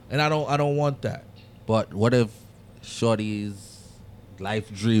 And I don't want that. But what if Shorty's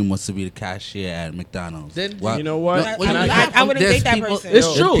life dream was to be the cashier at McDonald's? Then you know what? I wouldn't date that person.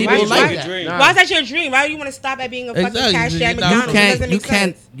 It's true. People like that. Why is that your dream? Why do you want to stop at being a fucking cashier at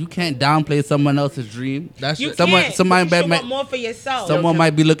McDonald's? You can't downplay someone else's dream. You want more for yourself. Someone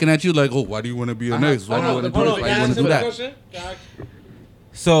might be looking at you like, oh, why do you want to be a nurse? Why do you want to do this? Why do you want to do that?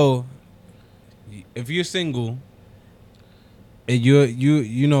 So, if you're single and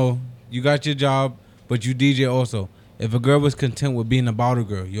you know you got your job, but you DJ also. If a girl was content with being a bottle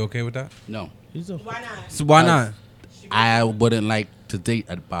girl, you okay with that? No. Why not? So why not? I wouldn't like to date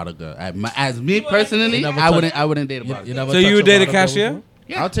a bottle girl. As me personally, I wouldn't date a bottle girl. So you would date a cashier?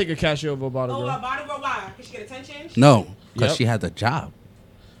 Yeah. I'll take a cashier over a bottle girl. Oh, a bottle girl? Why? Because she get attention? No, because she has a job.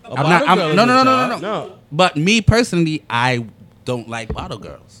 No. But me personally, I don't like bottle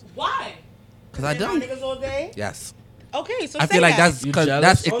girls. Why? Because I don't. Niggas all day? Yes. Okay, so I feel like that's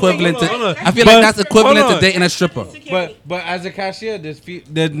equivalent to. Hold on. I feel like that's equivalent to dating a stripper. But as a cashier, the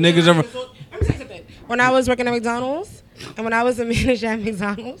niggas are. Let me tell you something. When I was working at McDonald's, and when I was a manager at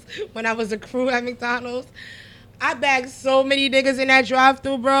McDonald's, when I was a crew at McDonald's, I bagged so many niggas in that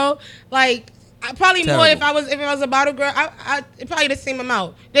drive-thru, bro. Like, probably Terrible. more if I was a bottle girl. I probably the same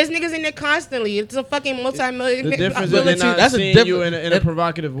amount. There's niggas in there constantly. It's a fucking multi-million. The difference is they're not seeing you in a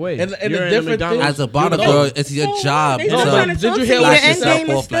provocative way. And you're the in different thing, as a bottle girl, it's your job. Did you hear what she said?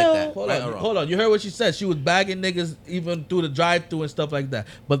 Off like that. Hold on. You heard what she said. She was bagging niggas even through the drive-thru and stuff like that.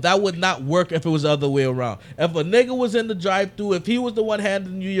 But that would not work if it was the other way around. If a nigga was in the drive-thru, if he was the one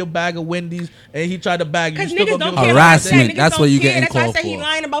handing you your bag of Wendy's and he tried to bag you, still gonna give a harassment. That's what you getting called for. That's why I say he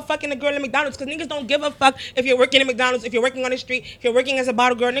lying about fucking the girl at McDonald's, because niggas don't give a fuck if you're working at McDonald's, if you're working on the street, if you're working as a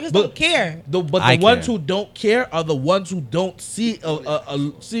bottle girl. Niggas don't care. The ones who don't care are the ones who don't see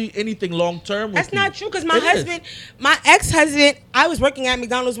anything long term. That's not true, because my ex-husband, I was working at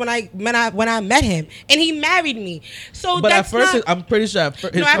McDonald's when I met him, and he married me. So, but at first, I'm pretty sure. At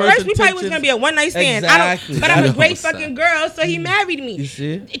first, we probably was gonna be a one night stand. Exactly. But I'm a great fucking girl, so he married me. You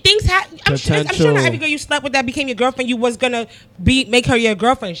see, things happen. I'm sure not every girl you slept with that became your girlfriend, you was gonna make her your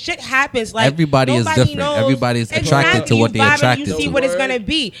girlfriend. Shit happens. Like, everybody is different. Everybody's attracted to what they're attracted to. You see what it's gonna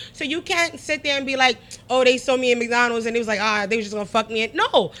be. So you can't sit there and be like, oh, they saw me in McDonald's and it was like, they was just gonna fuck me.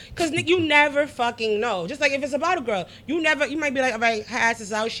 No, because you never fucking know. Just like if it's a bottle girl, you might be like, all right, her ass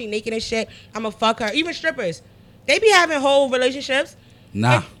is out, she naked and shit, I'm gonna fuck her. Even strippers, they be having whole relationships.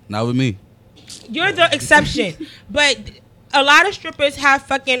 Nah, not with me. You're the exception. But a lot of strippers have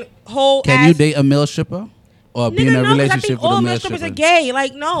fucking whole Can you date a male stripper? Or be in a relationship with a male strippers are gay.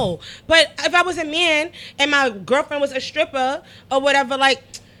 Like, no. But if I was a man and my girlfriend was a stripper or whatever, like,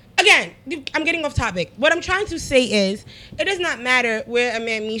 again, I'm getting off topic. What I'm trying to say is, it does not matter where a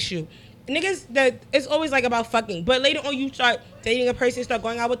man meets you. Niggas, it's always like about fucking. But later on, you start dating a person, start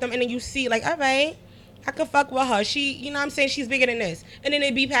going out with them, and then you see, like, all right, I could fuck with her. She, you know what I'm saying? She's bigger than this. And then they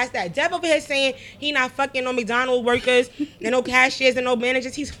be past that. Dev over here saying he not fucking no McDonald's workers and no cashiers and no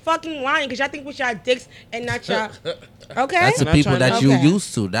managers. He's fucking lying, because y'all think with y'all dicks and not y'all. Okay? That's the people that you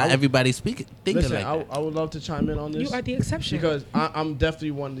used to. Not everybody thinking listen, like that. I would love to chime in on this. You are the exception. Because I'm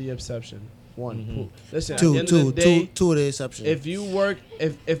definitely one of the exception. One. Mm-hmm. Listen, two of the day, of the exception. If you work,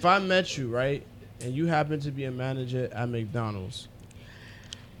 if I met you, right, and you happen to be a manager at McDonald's,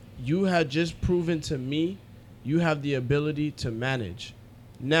 you had just proven to me you have the ability to manage.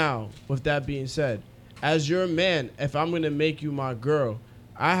 Now, with that being said, as your man, if I'm going to make you my girl,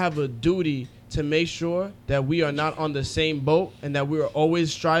 I have a duty to make sure that we are not on the same boat and that we are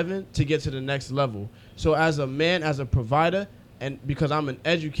always striving to get to the next level. So as a man, as a provider, and because I'm an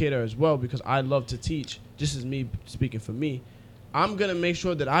educator as well, because I love to teach, this is me speaking for me, I'm going to make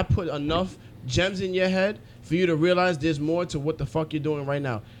sure that I put enough gems in your head for you to realize there's more to what the fuck you're doing right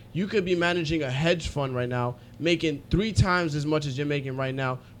now. You could be managing a hedge fund right now, making 3 times as much as you're making right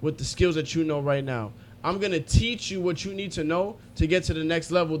now with the skills that you know right now. I'm going to teach you what you need to know to get to the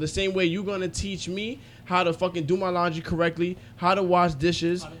next level. The same way you're going to teach me how to fucking do my laundry correctly, how to wash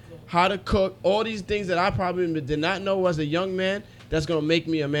dishes, how to cook, all these things that I probably did not know as a young man that's going to make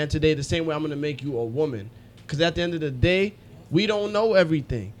me a man today, the same way I'm going to make you a woman. Because at the end of the day, we don't know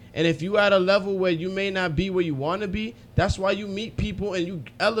everything. And if you at a level where you may not be where you want to be, that's why you meet people and you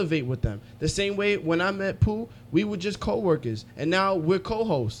elevate with them. The same way when I met Pooh, we were just co-workers. And now we're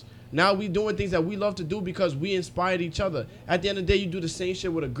co-hosts. Now we doing things that we love to do because we inspired each other. At the end of the day, you do the same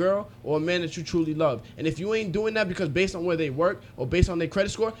shit with a girl or a man that you truly love. And if you ain't doing that because based on where they work or based on their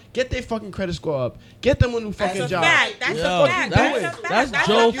credit score, get their fucking credit score up. Get them a new fucking job. That's a fact. That's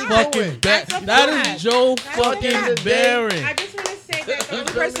Joe fucking Barron. That is Joe fucking Barron. I just want to say that the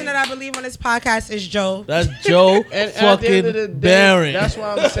only person that I believe on this podcast is Joe. That's Joe fucking Barron. That's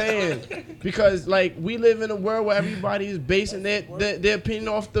what I'm saying. Because like we live in a world where everybody is basing their opinion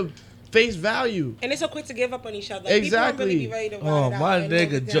off the face value. And it's so quick to give up on each other. Exactly. People don't really be ready to ride my out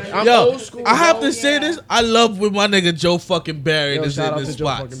nigga Joe. I'm Yo, old school, I have bro. to say this. I love when my nigga Joe fucking Barron is in this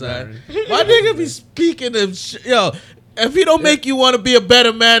spot, son. My nigga be speaking of shit. Yo, if he don't make you want to be a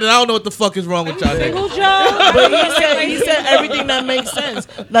better man, then I don't know what the fuck is wrong with y'all Single niggas. Joe? But he said everything that makes sense.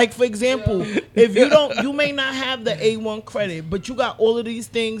 Like, for example, if you may not have the A1 credit, but you got all of these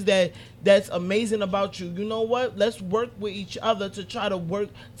things that's amazing about you. You know what? Let's work with each other to try to work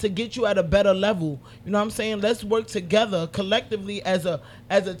to get you at a better level. You know what I'm saying? Let's work together collectively as a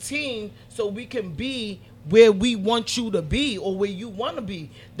team so we can be where we want you to be or where you want to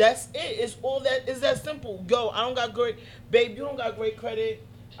be. That's it. It's all that. It's that simple. Yo, I don't got great, babe, you don't got great credit.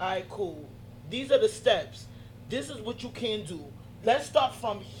 All right, cool. These are the steps. This is what you can do. Let's start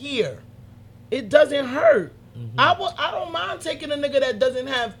from here. It doesn't hurt. I don't mind taking a nigga that doesn't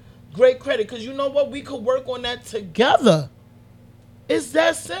have great credit because you know what? We could work on that together. It's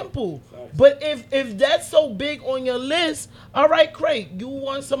that simple. But if that's so big on your list, all right, great. You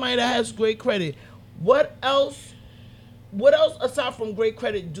want somebody that has great credit. What else aside from great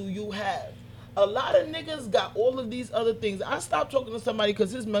credit do you have? A lot of niggas got all of these other things. I stopped talking to somebody because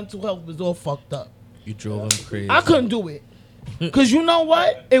his mental health was all fucked up. You drove him crazy. I couldn't do it. Because you know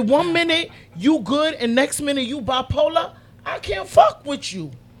what? In 1 minute, you good, and next minute, you bipolar. I can't fuck with you.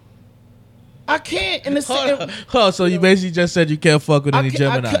 I can't. And so you basically just said you can't fuck with any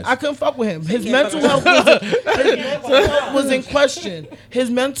Geminis. I couldn't fuck with him. His mental health was in question. His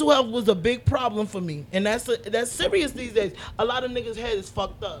mental health was a big problem for me, and that's serious these days. A lot of niggas' head is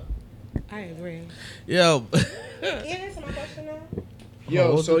fucked up. I agree. Yo. Can you answer my question now?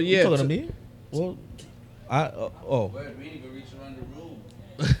 Yo, so yeah. You talking to me? Well, We didn't even reach around the room.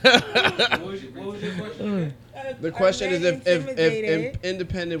 What was your question? The question is if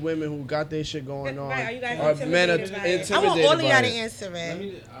independent women who got their shit going on or men are intimidated. I want all of y'all to it. answer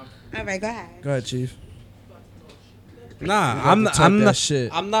it. All right, go ahead. Go ahead, Chief. Nah, I'm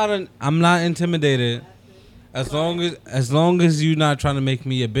not intimidated. As long as you're not trying to make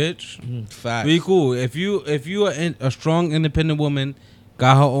me a bitch, facts. Be cool. If you are a strong independent woman,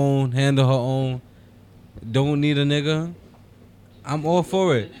 got her own, handle her own, don't need a nigga, I'm all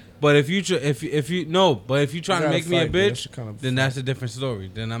for it. But if you trying to make me a bitch, then that's a different story.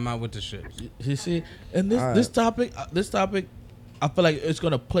 Then I'm out with the shit. You see, and this topic, I feel like it's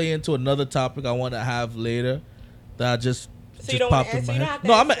gonna play into another topic I want to have later. That I just popped in my head.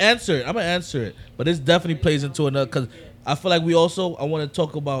 No, I'm gonna answer it. But this definitely plays into another because I feel like I want to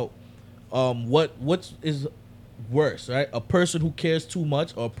talk about what is worse, right? A person who cares too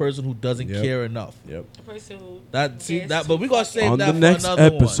much or a person who doesn't care enough. Yep. A person who but we're gonna save on that the next for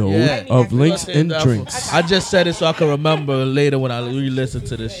another episode of Links and Drinks. I just said it so I can remember later when I re-listen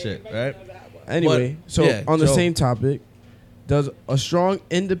to this shit, right? Anyway, on the same topic, does a strong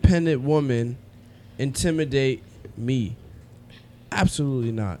independent woman intimidate me?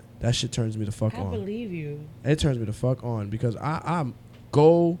 Absolutely not. That shit turns me the fuck on. I believe you. It turns me the fuck on because I'm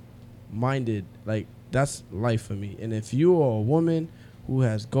goal-minded. Like, that's life for me. And if you are a woman who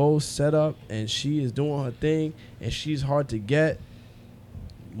has goals set up and she is doing her thing and she's hard to get,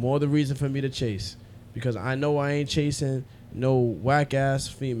 more the reason for me to chase. Because I know I ain't chasing no whack-ass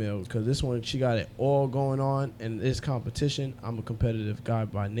female because this one, she got it all going on and it's competition. I'm a competitive guy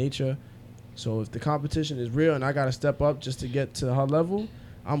by nature. So if the competition is real and I got to step up just to get to her level,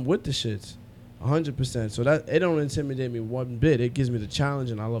 I'm with the shits 100%. So that it don't intimidate me one bit. It gives me the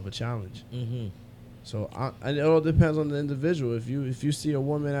challenge and I love a challenge. Mm-hmm. So and it all depends on the individual. If you see a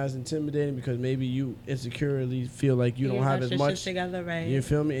woman as intimidating because maybe you insecurely feel like you don't have as much together, right? You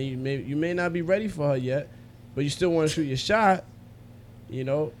feel me? And you may not be ready for her yet, but you still want to shoot your shot. You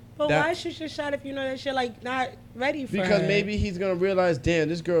know. But why shoot your shot if you know that you're like not ready for because her? Maybe he's gonna realize, damn,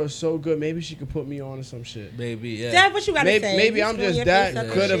 this girl is so good. Maybe she could put me on or some shit. Maybe, yeah. That's what you gotta say. Maybe I'm just that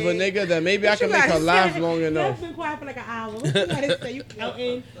good of a nigga that maybe I can make her laugh long enough. You've been quiet for like an hour. What you gotta say? You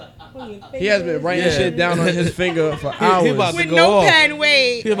counting? He has been writing shit down on his finger for hours. He about to with go no off. pen,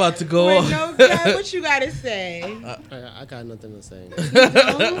 wait. He about to go with off. no pen, what you gotta say? I got nothing to say.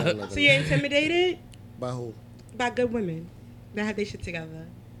 So you're intimidated? By who? By good women that have their shit together.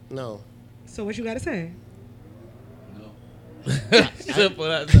 No. So what you gotta say? Simple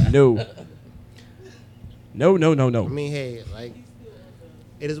as that. No. No. I mean, hey, like,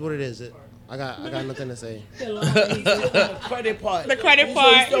 it is what it is. I got nothing to say. The credit part. The credit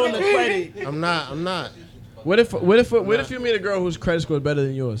part. He's on the credit. I'm not. What if you meet a girl whose credit score is better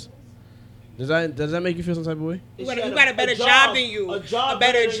than yours? Does that make you feel some type of way? You got a better job than you. A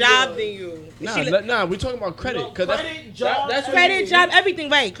better job than you. Nah, we talking about credit. That's credit, job, everything,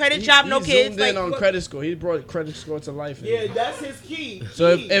 right? Credit, job, no kids. He zoomed in on credit score. He brought credit score to life. Yeah, that's his key.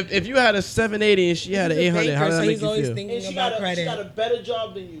 So if you had a 780 and she had an 800, how does that make you feel? Thinking she about got credit. She got a better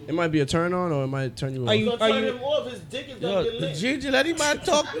job than you. It might be a turn on or it might turn you off. Are you him off? His dick is gonna get lit. Gigi, let him man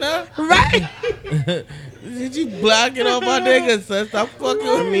talk now. Right. Did you blocking off my niggas, son? Stop fucking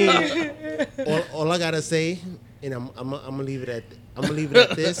with me. All I gotta say, and I'm gonna leave it at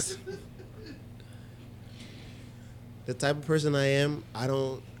this. The type of person I am, I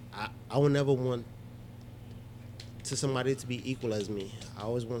would never want somebody to be equal as me. I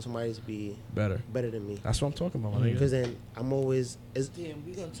always want somebody to be better than me. That's what I'm talking about, my nigga. Because then I'm always damn,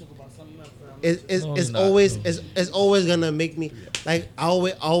 we gonna talk about something else. It's always gonna make me like I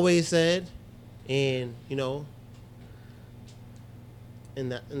always said, and you know,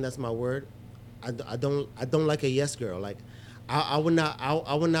 and that's my word. I don't like a yes girl. Like I would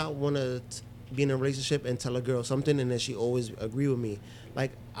not want to be in a relationship and tell a girl something and then she always agree with me.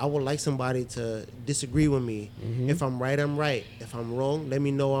 Like I would like somebody to disagree with me. Mm-hmm. If I'm right, I'm right. If I'm wrong, let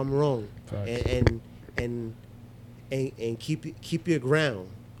me know I'm wrong. And keep your ground.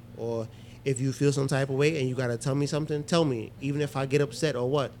 Or if you feel some type of way and you gotta tell me something, tell me. Even if I get upset or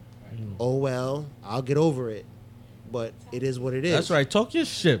what. Mm. Oh well, I'll get over it. But it is what it is. That's right. Talk your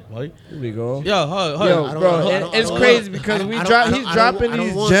shit, buddy. Here we go. Yo, bro, it's crazy because he's dropping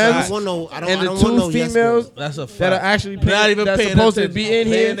these gems, and the two females that's a fact. that are actually that's supposed to be in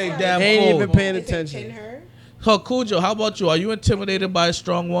here ain't even paying attention. Cujo, how about you? Are you intimidated by a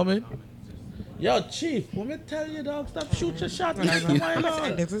strong woman? Yo, Chief, let me tell you, dog, stop shooting your shot.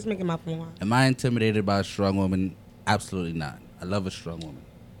 Let's make him up more. Am I intimidated by a strong woman? Absolutely not. I love a strong woman.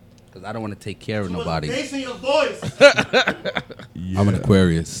 Because I don't want to take care of nobody. Bass in your voice. I'm an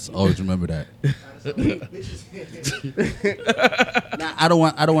Aquarius. Always remember that. I don't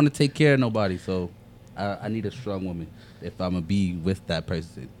want to take care of nobody, so I need a strong woman if I'm gonna be with that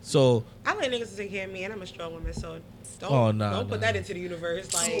person. So I like niggas to take care of me, and I'm a strong woman, so don't put that into the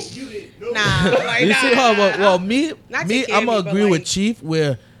universe. Like, like you see how well me I'm gonna agree with Chief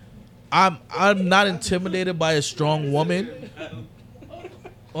where I'm not intimidated by a strong woman.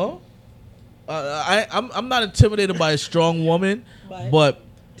 Oh, I'm not intimidated by a strong woman, but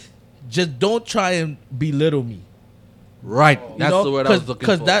just don't try and belittle me. Right, that's the word I was looking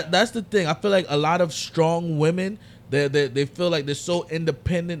for. Because that's the thing. I feel like a lot of strong women, they feel like they're so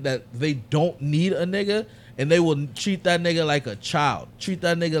independent that they don't need a nigga, and they will treat that nigga like a child. Treat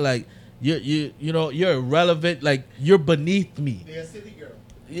that nigga like you're irrelevant, like you're beneath me. They're a city girl.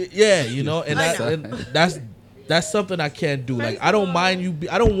 Yeah, you know, and that's something I can't do. Like I don't mind you.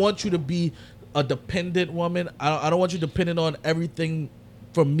 I don't want you to be a dependent woman. I don't want you dependent on everything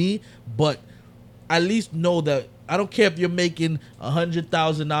from me. But at least know that I don't care if you're making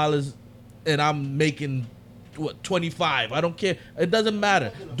 $100,000 and I'm making $25. I don't care. It doesn't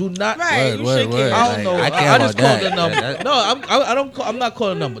matter. Do not. Right. Word. I don't know. I I just call the number. No, I'm not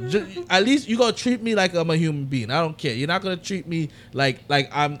calling a number. At least you gonna treat me like I'm a human being. I don't care. You're not gonna treat me like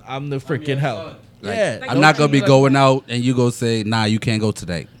I'm the freaking hell. Like, I'm not gonna be going out and you go say, nah, you can't go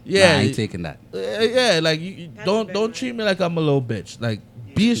today. Yeah, nah, I ain't taking that. Yeah, like you don't treat me like I'm a little bitch. Like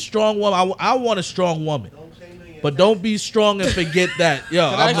be a strong woman. I want a strong woman. But don't be strong and forget that. Yo,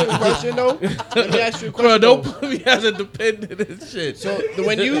 Can I ask you a question though? Let me ask you a question. Bro, don't put me as a dependent and shit. So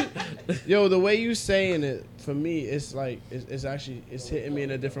the way you saying it for me, it's like it's actually hitting me in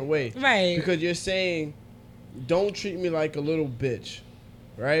a different way. Right. Because you're saying, don't treat me like a little bitch,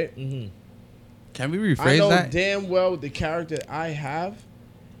 right? Mm-hmm. Can we rephrase that? I know damn well the character I have.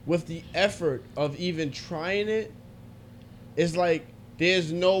 with the effort of even trying it, it's like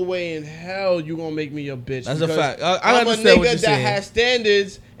there's no way in hell you gonna make me a bitch. That's a fact. I I'm a nigga that has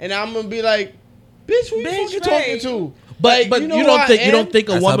standards, and I'm gonna be like, bitch, who you fucking talking to? But like, you don't think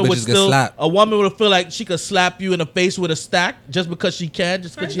a That's how woman would bitches get still slapped. a woman would feel like she could slap you in the face with a stack just because she can,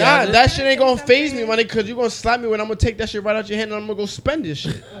 just because she Nah, has it? that shit ain't gonna phase me, money, because you gonna slap me when I'm gonna take that shit right out your hand and I'm gonna go spend this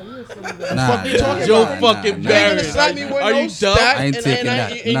shit. Nah, you talking Joe about? fucking You ain't gonna Barry. slap me with Are no you dumb? stack, I ain't and, taking and,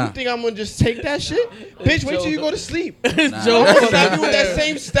 that. and Nah. you think I'm gonna just take that shit? Bitch, wait till you go to sleep. Joe I'm gonna fucking slap you with that Barry.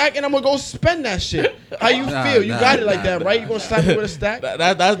 same stack and I'm gonna go spend that shit. How you Nah, feel? You nah, got it like nah, that, right? You gonna slap me with a stack?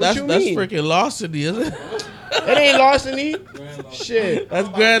 That's you mean? freaking larceny, isn't it? It ain't larceny. Shit. That's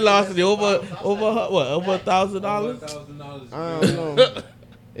grand larceny. Over what? Over $1,000? I don't know.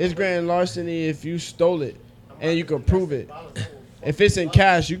 It's grand larceny if you stole it and you can prove it. If it's in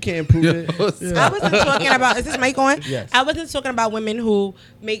cash, you can't prove it. I wasn't talking about. Is this mic on? Yes. I wasn't talking about women who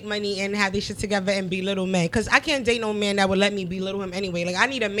make money and have their shit together and belittle men. Cause I can't date no man that would let me belittle him anyway. Like I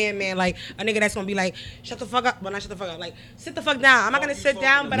need a man, like a nigga that's gonna be like, shut the fuck up. Well, not shut the fuck up. Like sit the fuck down. I'm not gonna sit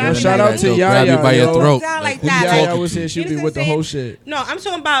down, but I'm shout like, out to Yo, Yaya. grab you by your yo. throat. Down like who that, you like- Yaya talking was to? here. She'll You be know with what the I'm whole saying? shit. No, I'm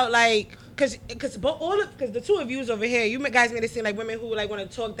talking about like, cause the two of yous over here, you guys made it seem like women who like want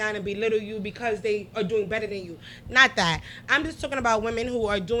to talk down and belittle you because they are doing better than you. Not that. I'm just talking about women who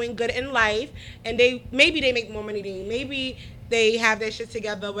are doing good in life and maybe they make more money than you. Maybe they have their shit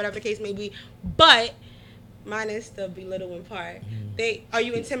together, whatever the case may be. But minus the belittling part. Are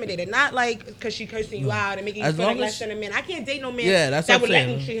you intimidated? Not like because she cursing you out and making you As feel like long less as- than a man. I can't date no man Yeah, that's that what would I'm let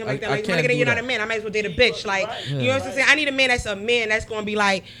me saying. treat him like that. I Like, can't nigga, do you're not that. a man. I might as well date a bitch. Like, you know what I'm saying? I need a man that's gonna be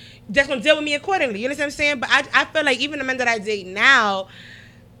like, that's gonna deal with me accordingly. You know what I'm saying? But I feel like even the men that I date now,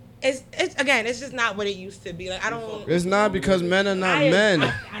 it's just not what it used to be. Like I don't. It's not because men are not men.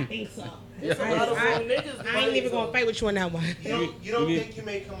 I think so. I ain't even gonna fight with you on that one. You don't think you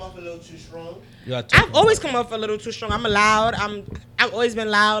may come off a little too strong? I've always come off a little too strong. I'm loud. I've always been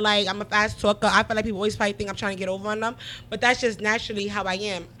loud. Like I'm a fast talker. I feel like people always probably think I'm trying to get over on them, but that's just naturally how I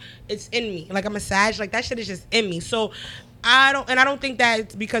am. It's in me. Like I'm a Sag. Like that shit is just in me. So I don't think that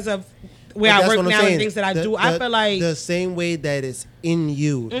it's because of where I work now and things that I do. I feel like the same way that it's in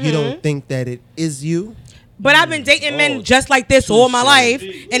you, you don't think that it is you. But I've been dating men just like this all my life,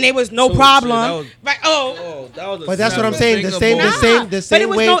 and there was no problem. Right? But that's what I'm saying. The same but it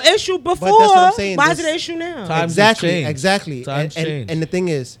was way. no issue before. But that's what I'm saying. Why is it an issue now? Times have Exactly. changed. Exactly. Times changed. And the thing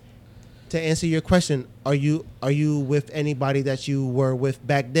is, to answer your question, are you with anybody that you were with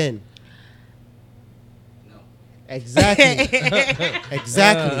back then? No. Exactly.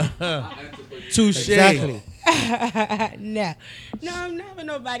 Exactly. Touche. Exactly. No, I'm not with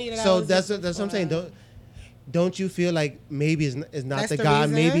nobody that. So I was that's with what I'm before. saying. Don't you feel like maybe it's not That's the the guy?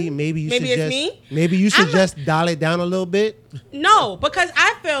 reason? Maybe you Maybe should it's just me? maybe you should I'm just dial it down a little bit. No, because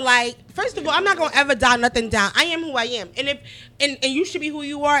I feel like first of all, I'm not gonna ever dial nothing down. I am who I am, and you should be who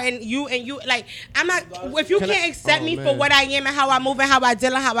you are, and you like I'm not. If you can't accept me for what I am and how I move and how I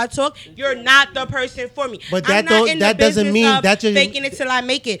deal and how I talk, you're not the person for me. But I'm that not in the that doesn't business mean of that you're faking it till I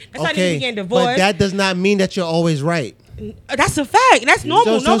make it. That's not even okay. getting divorced. But that does not mean that you're always right. That's a fact. That's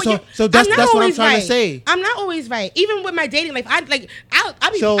normal. So that's what I'm trying to say. I'm not always right. Even with my dating life, I be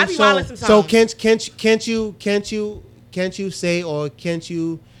So wilding sometimes. can't you say, or can't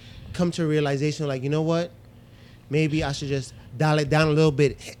you come to a realization like, you know what, maybe I should just dial it down a little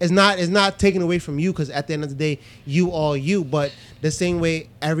bit. It's not taken away from you, because at the end of the day, you are you. But the same way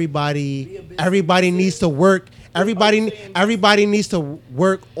everybody needs to work. Everybody needs to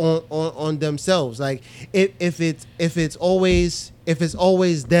work on themselves. Like if it's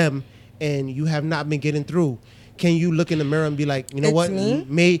always them and you have not been getting through, can you look in the mirror and be like, you know It's what? me?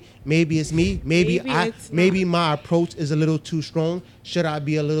 Maybe it's me. Maybe my approach is a little too strong. Should I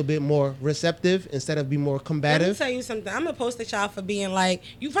be a little bit more receptive instead of be more Let me combative? tell you something. I'm a poster child for being like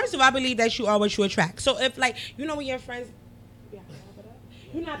you. First of all, I believe that you are what you attract. So if like when your friends.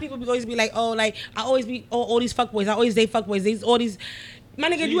 You know how people always be like, oh, like I always be all these fuckboys. I always date fuckboys. All these, my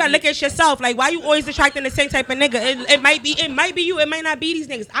nigga, you gotta look at yourself. Like, why you always attracting the same type of nigga? It might be you. It might not be these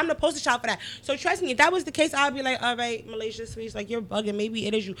niggas. I'm the poster child for that. So trust me, if that was the case, I'd be like, all right, Malaysia Sweets, like you're bugging. Maybe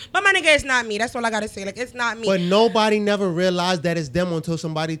it is you, but my nigga, it's not me. That's all I gotta say. Like, it's not me. But nobody never realized that it's them until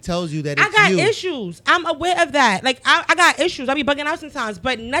somebody tells you that it's I got you. issues. I'm aware of that. Like, I got issues. I be bugging out sometimes,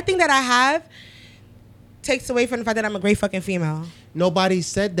 but nothing that I have takes away from the fact that I'm a great fucking female. Nobody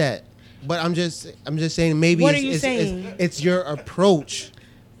said that. But I'm just saying maybe What are you saying? It's your approach.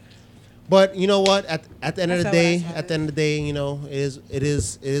 But you know what? At the end of the day, you know, it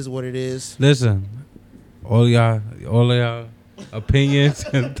is what it is. Listen, all y'all opinions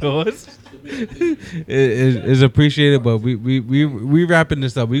and thoughts is appreciated. But we wrapping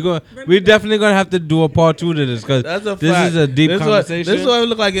this up. We're definitely gonna have to do a part 2 to this because this is a deep conversation. This is what it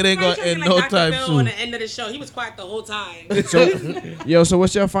look like. It ain't gonna end no time soon. On the end of the show, he was quiet the whole time. So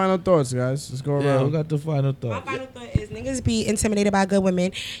what's your final thoughts, guys? Let's go around. Yeah, we got the final thought. My final thought is niggas be intimidated by good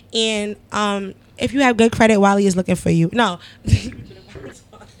women, and if you have good credit, Wally is looking for you. No.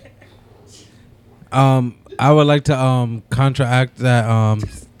 I would like to counteract that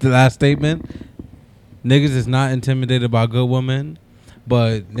the last statement. Niggas is not intimidated by good women,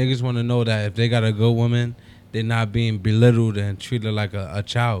 but niggas want to know that if they got a good woman, they're not being belittled and treated like a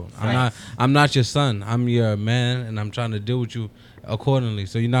child. Right. I'm not your son. I'm your man, and I'm trying to deal with you accordingly.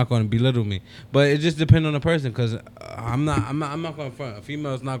 So you're not going to belittle me. But it just depends on the person, because I'm not going to front. A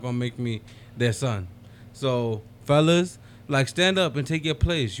female's not going to make me their son. So fellas, like, stand up and take your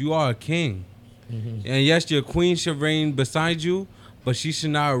place. You are a king. Mm-hmm. And yes, your queen should reign beside you, but she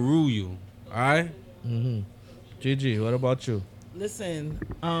should not rule you. All right? Mm-hmm. Gigi, what about you? Listen,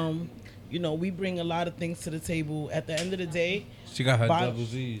 we bring a lot of things to the table. At the end of the day, she got her double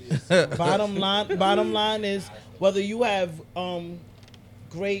Z's. Bottom line is whether you have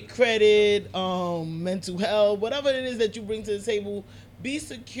great credit, mental health, whatever it is that you bring to the table, be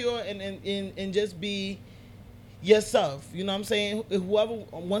secure and just be yourself. You know what I'm saying? Whoever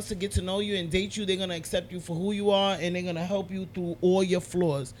wants to get to know you and date you, they're going to accept you for who you are, and they're going to help you through all your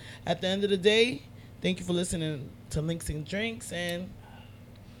flaws. At the end of the day, thank you for listening to Links and Drinks, and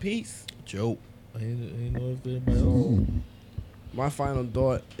peace. Joe. My final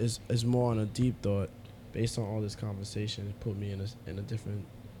thought is more on a deep thought. Based on all this conversation, it put me in a different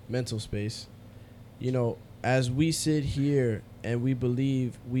mental space. As we sit here and we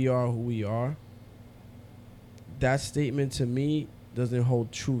believe we are who we are, that statement to me doesn't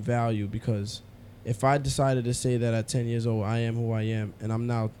hold true value, because if I decided to say that at 10 years old, I am who I am, and I'm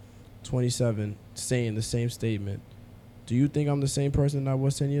now 27 saying the same statement, do you think I'm the same person I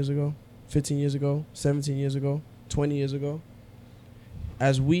was 10 years ago, 15 years ago, 17 years ago, 20 years ago?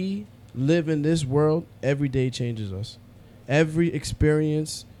 As we live in this world, every day changes us. Every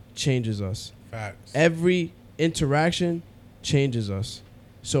experience changes us. Facts. Every interaction changes us.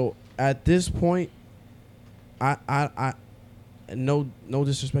 So at this point, I no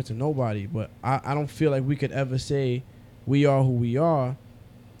disrespect to nobody, but I don't feel like we could ever say we are who we are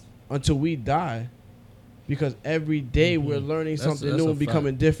until we die, because every day we're learning something new and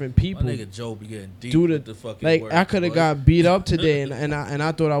becoming different people. My nigga Joe be getting deep with the fucking words, I could have got beat up today, and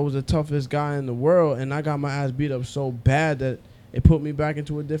I thought I was the toughest guy in the world, and I got my ass beat up so bad that it put me back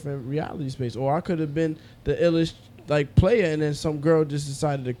into a different reality space. Or I could have been the illest player, and then some girl just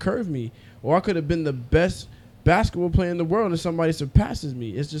decided to curve me. Or I could have been the best basketball player in the world and somebody surpasses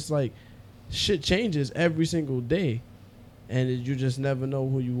me. It's just like shit changes every single day, and you just never know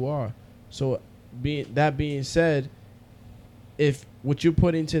who you are. So being said, if what you're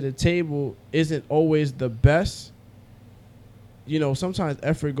putting to the table isn't always the best, sometimes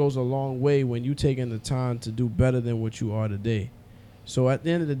effort goes a long way when you taking the time to do better than what you are today. So at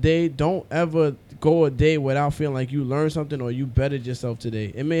the end of the day, don't ever go a day without feeling like you learned something or you bettered yourself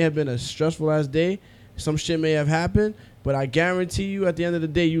today. It may have been a stressful ass day. Some shit may have happened, but I guarantee you at the end of the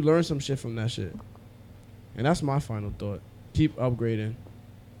day, you learn some shit from that shit. And that's my final thought. Keep upgrading.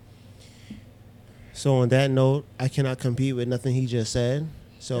 So on that note, I cannot compete with nothing he just said.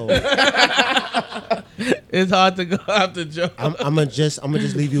 So it's hard to go after Joe. I'm gonna just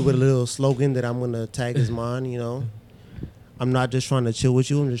leave you with a little slogan that I'm gonna tag as mine. I'm not just trying to chill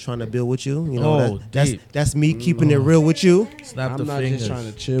with you. I'm just trying to build with you. That's me keeping it real with you. I'm not just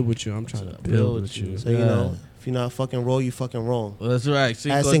trying to chill with you. I'm trying to build with you. So if you're not fucking roll, you fucking wrong. Well, that's right.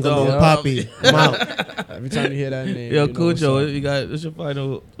 Single Poppy. I'm out. Every time you hear that name, yo, Cujo, what's your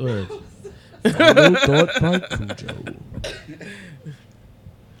final word? Final thought by Cujo.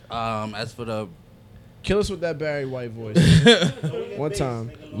 As for the, kill us with that Barry White voice. One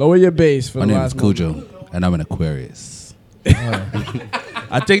time, lower your bass for my the name last is Cujo, moment. and I'm an Aquarius.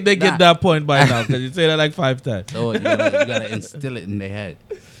 I think they get that point by now because you say that like 5 times. So you gotta instill it in their head.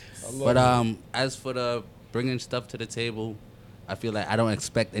 But as for the bringing stuff to the table, I feel like I don't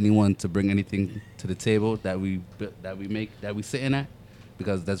expect anyone to bring anything to the table that we sitting at,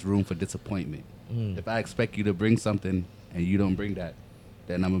 because that's room for disappointment. If I expect you to bring something and you don't bring that,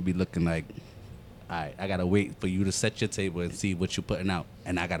 then I'm gonna be looking like, all right, I gotta wait for you to set your table and see what you're putting out,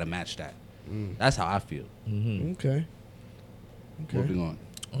 and I gotta match that. That's how I feel. Okay. Moving on.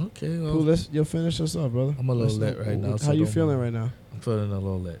 Okay. Well, cool. You'll finish us off, brother. I'm a little lit right now. How you feeling right now? I'm feeling a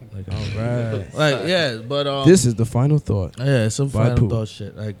little lit. All right. But this is the final thought. Yeah, some final thought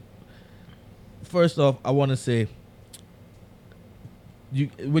shit. First off, I want to say,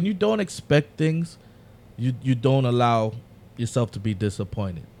 when you don't expect things, you don't allow yourself to be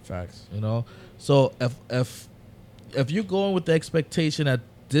disappointed. Facts. You know. So if you're going with the expectation that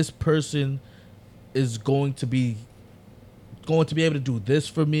this person is going to be able to do this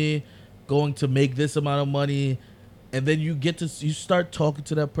for me, going to make this amount of money, and then you start talking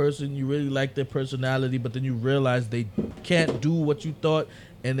to that person, you really like their personality, but then you realize they can't do what you thought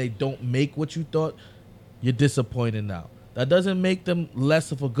and they don't make what you thought, you're disappointed now. That doesn't make them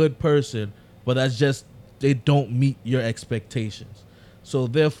less of a good person, but that's just they don't meet your expectations. So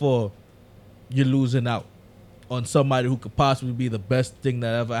therefore, you're losing out on somebody who could possibly be the best thing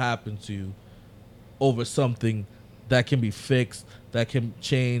that ever happened to you over something that can be fixed, that can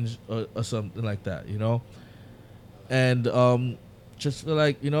change, or something like that, you know? And just feel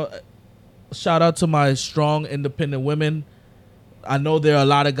like, you know, shout out to my strong, independent women. I know there are a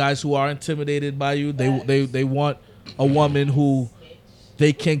lot of guys who are intimidated by you. They want a woman who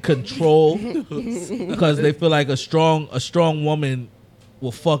they can control because they feel like a strong woman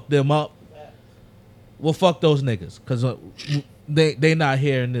will fuck them up. Well, fuck those niggas because they not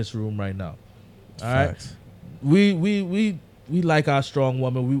here in this room right now. All right, we like our strong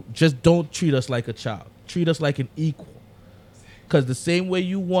woman. We just don't treat us like a child. Treat us like an equal. Because the same way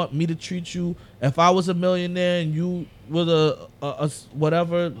you want me to treat you, if I was a millionaire and you was a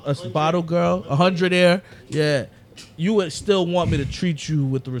bottle girl, 100-air, yeah, you would still want me to treat you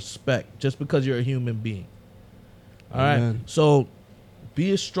with respect just because you're a human being. All right? So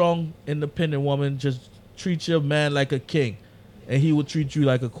be a strong, independent woman. Just treat your man like a king, and he will treat you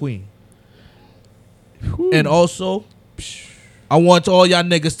like a queen. Whew. And also, I want all y'all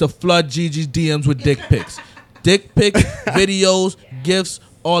niggas to flood Gigi's DMs with dick pics. Dick pics, videos, gifts,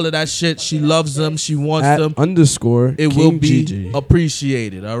 all of that shit. She loves them. She wants them. _ It King will be Gigi.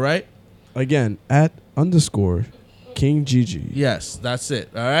 appreciated, all right? Again, @ King Gigi. Yes, that's it,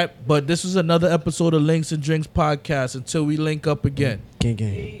 all right? But this is another episode of Links and Drinks podcast. Until we link up again.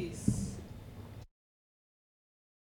 Gang.